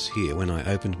notebook was here when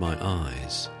I opened my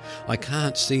eyes. I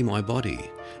can't see my body,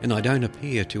 and I don't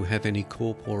appear to have any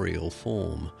corporeal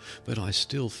form, but I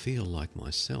still feel like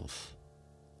myself.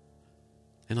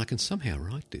 And I can somehow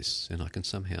write this, and I can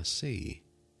somehow see.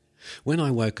 When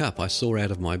I woke up, I saw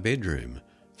out of my bedroom,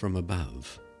 from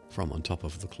above, from on top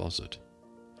of the closet.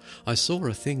 I saw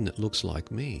a thing that looks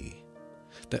like me,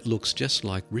 that looks just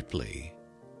like Ripley.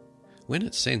 When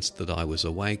it sensed that I was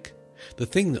awake, the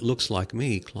thing that looks like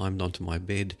me climbed onto my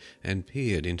bed and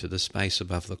peered into the space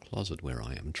above the closet where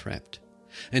I am trapped,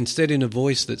 and said in a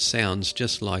voice that sounds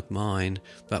just like mine,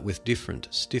 but with different,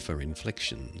 stiffer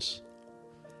inflections,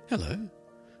 "Hello,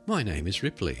 my name is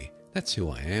Ripley. That's who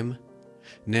I am.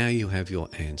 Now you have your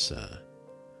answer.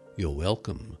 You're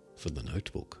welcome for the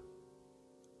notebook."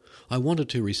 I wanted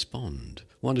to respond,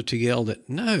 wanted to yell that,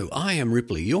 "No, I am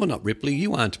Ripley. You're not Ripley.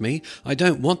 You aren't me. I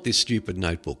don't want this stupid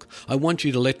notebook. I want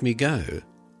you to let me go."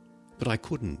 But I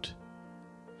couldn't.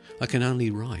 I can only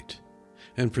write,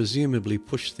 and presumably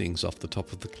push things off the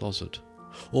top of the closet,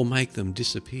 or make them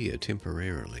disappear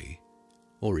temporarily,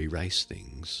 or erase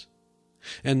things.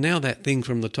 And now that thing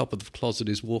from the top of the closet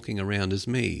is walking around as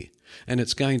me, and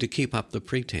it's going to keep up the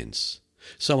pretense.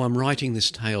 So I'm writing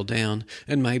this tale down,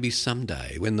 and maybe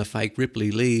someday, when the fake Ripley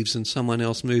leaves and someone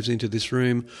else moves into this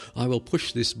room, I will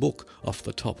push this book off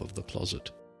the top of the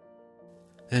closet.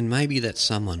 And maybe that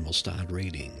someone will start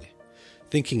reading,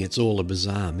 thinking it's all a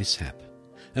bizarre mishap,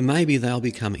 and maybe they'll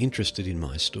become interested in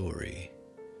my story.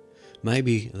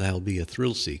 Maybe they'll be a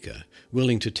thrill seeker,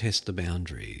 willing to test the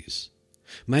boundaries.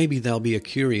 Maybe they'll be a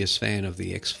curious fan of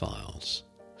the X-Files.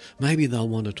 Maybe they'll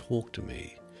want to talk to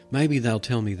me. Maybe they'll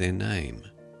tell me their name,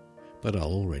 but I'll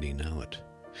already know it.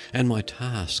 And my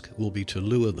task will be to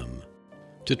lure them,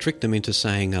 to trick them into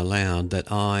saying aloud that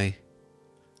I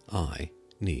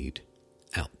need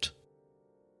out.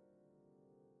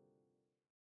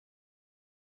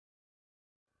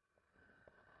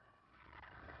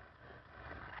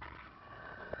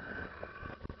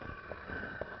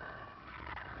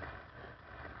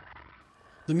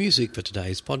 The music for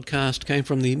today's podcast came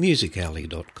from the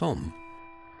musicalley.com.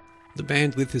 The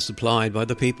bandwidth is supplied by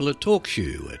the people at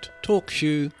TalkShoe at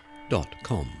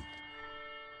talkshoe.com.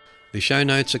 The show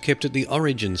notes are kept at the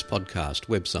Origins podcast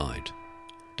website,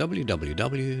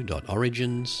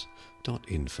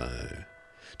 www.origins.info.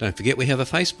 Don't forget we have a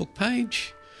Facebook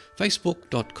page,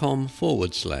 facebook.com/Paul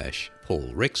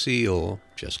Rexy, or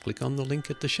just click on the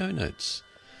link at the show notes.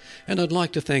 And I'd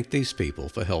like to thank these people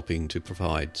for helping to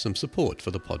provide some support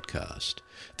for the podcast.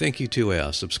 Thank you to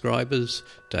our subscribers,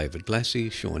 David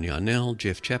Glassy, Sean Yarnell,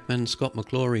 Jeff Chapman, Scott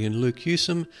McClory and Luke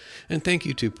Hewsome, and thank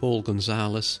you to Paul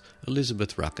Gonzalez,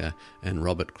 Elizabeth Rucker and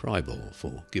Robert Kryball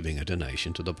for giving a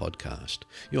donation to the podcast.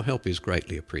 Your help is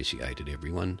greatly appreciated,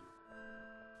 everyone.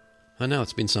 I know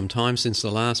it's been some time since the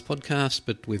last podcast,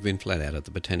 but we've been flat out at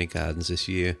the Botanic Gardens this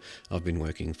year. I've been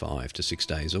working 5 to 6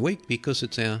 days a week because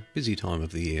it's our busy time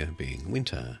of the year, being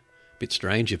winter. Bit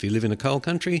strange if you live in a cold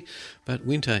country, but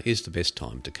winter is the best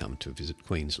time to come to visit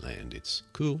Queensland. It's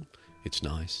cool, it's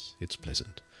nice, it's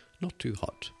pleasant. Not too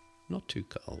hot, not too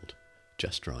cold,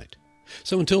 just right.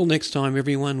 So until next time,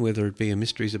 everyone, whether it be a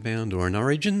Mysteries Abound or an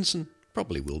Origins, and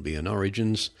probably will be an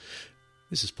Origins,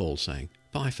 this is Paul saying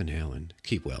bye for now and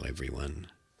keep well, everyone.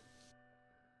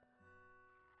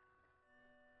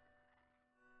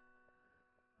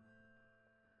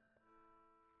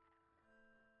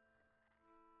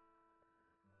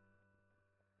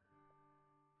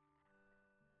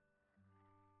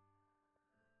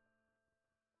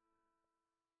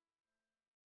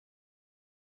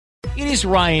 It is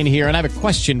Ryan here, and I have a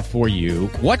question for you.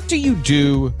 What do you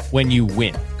do when you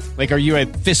win? Like, are you a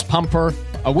fist pumper,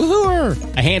 a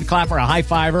woohooer, a hand clapper, a high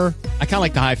fiver? I kind of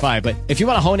like the high five, but if you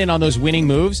want to hone in on those winning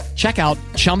moves, check out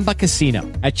Chumba Casino.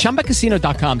 At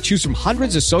ChumbaCasino.com, choose from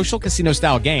hundreds of social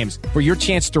casino-style games for your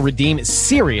chance to redeem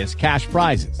serious cash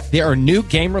prizes. There are new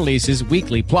game releases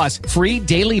weekly, plus free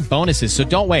daily bonuses. So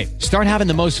don't wait. Start having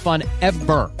the most fun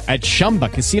ever at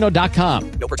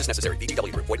ChumbaCasino.com. No purchase necessary.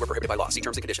 VGW Group. Void where prohibited by law. See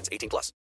terms and conditions. 18+.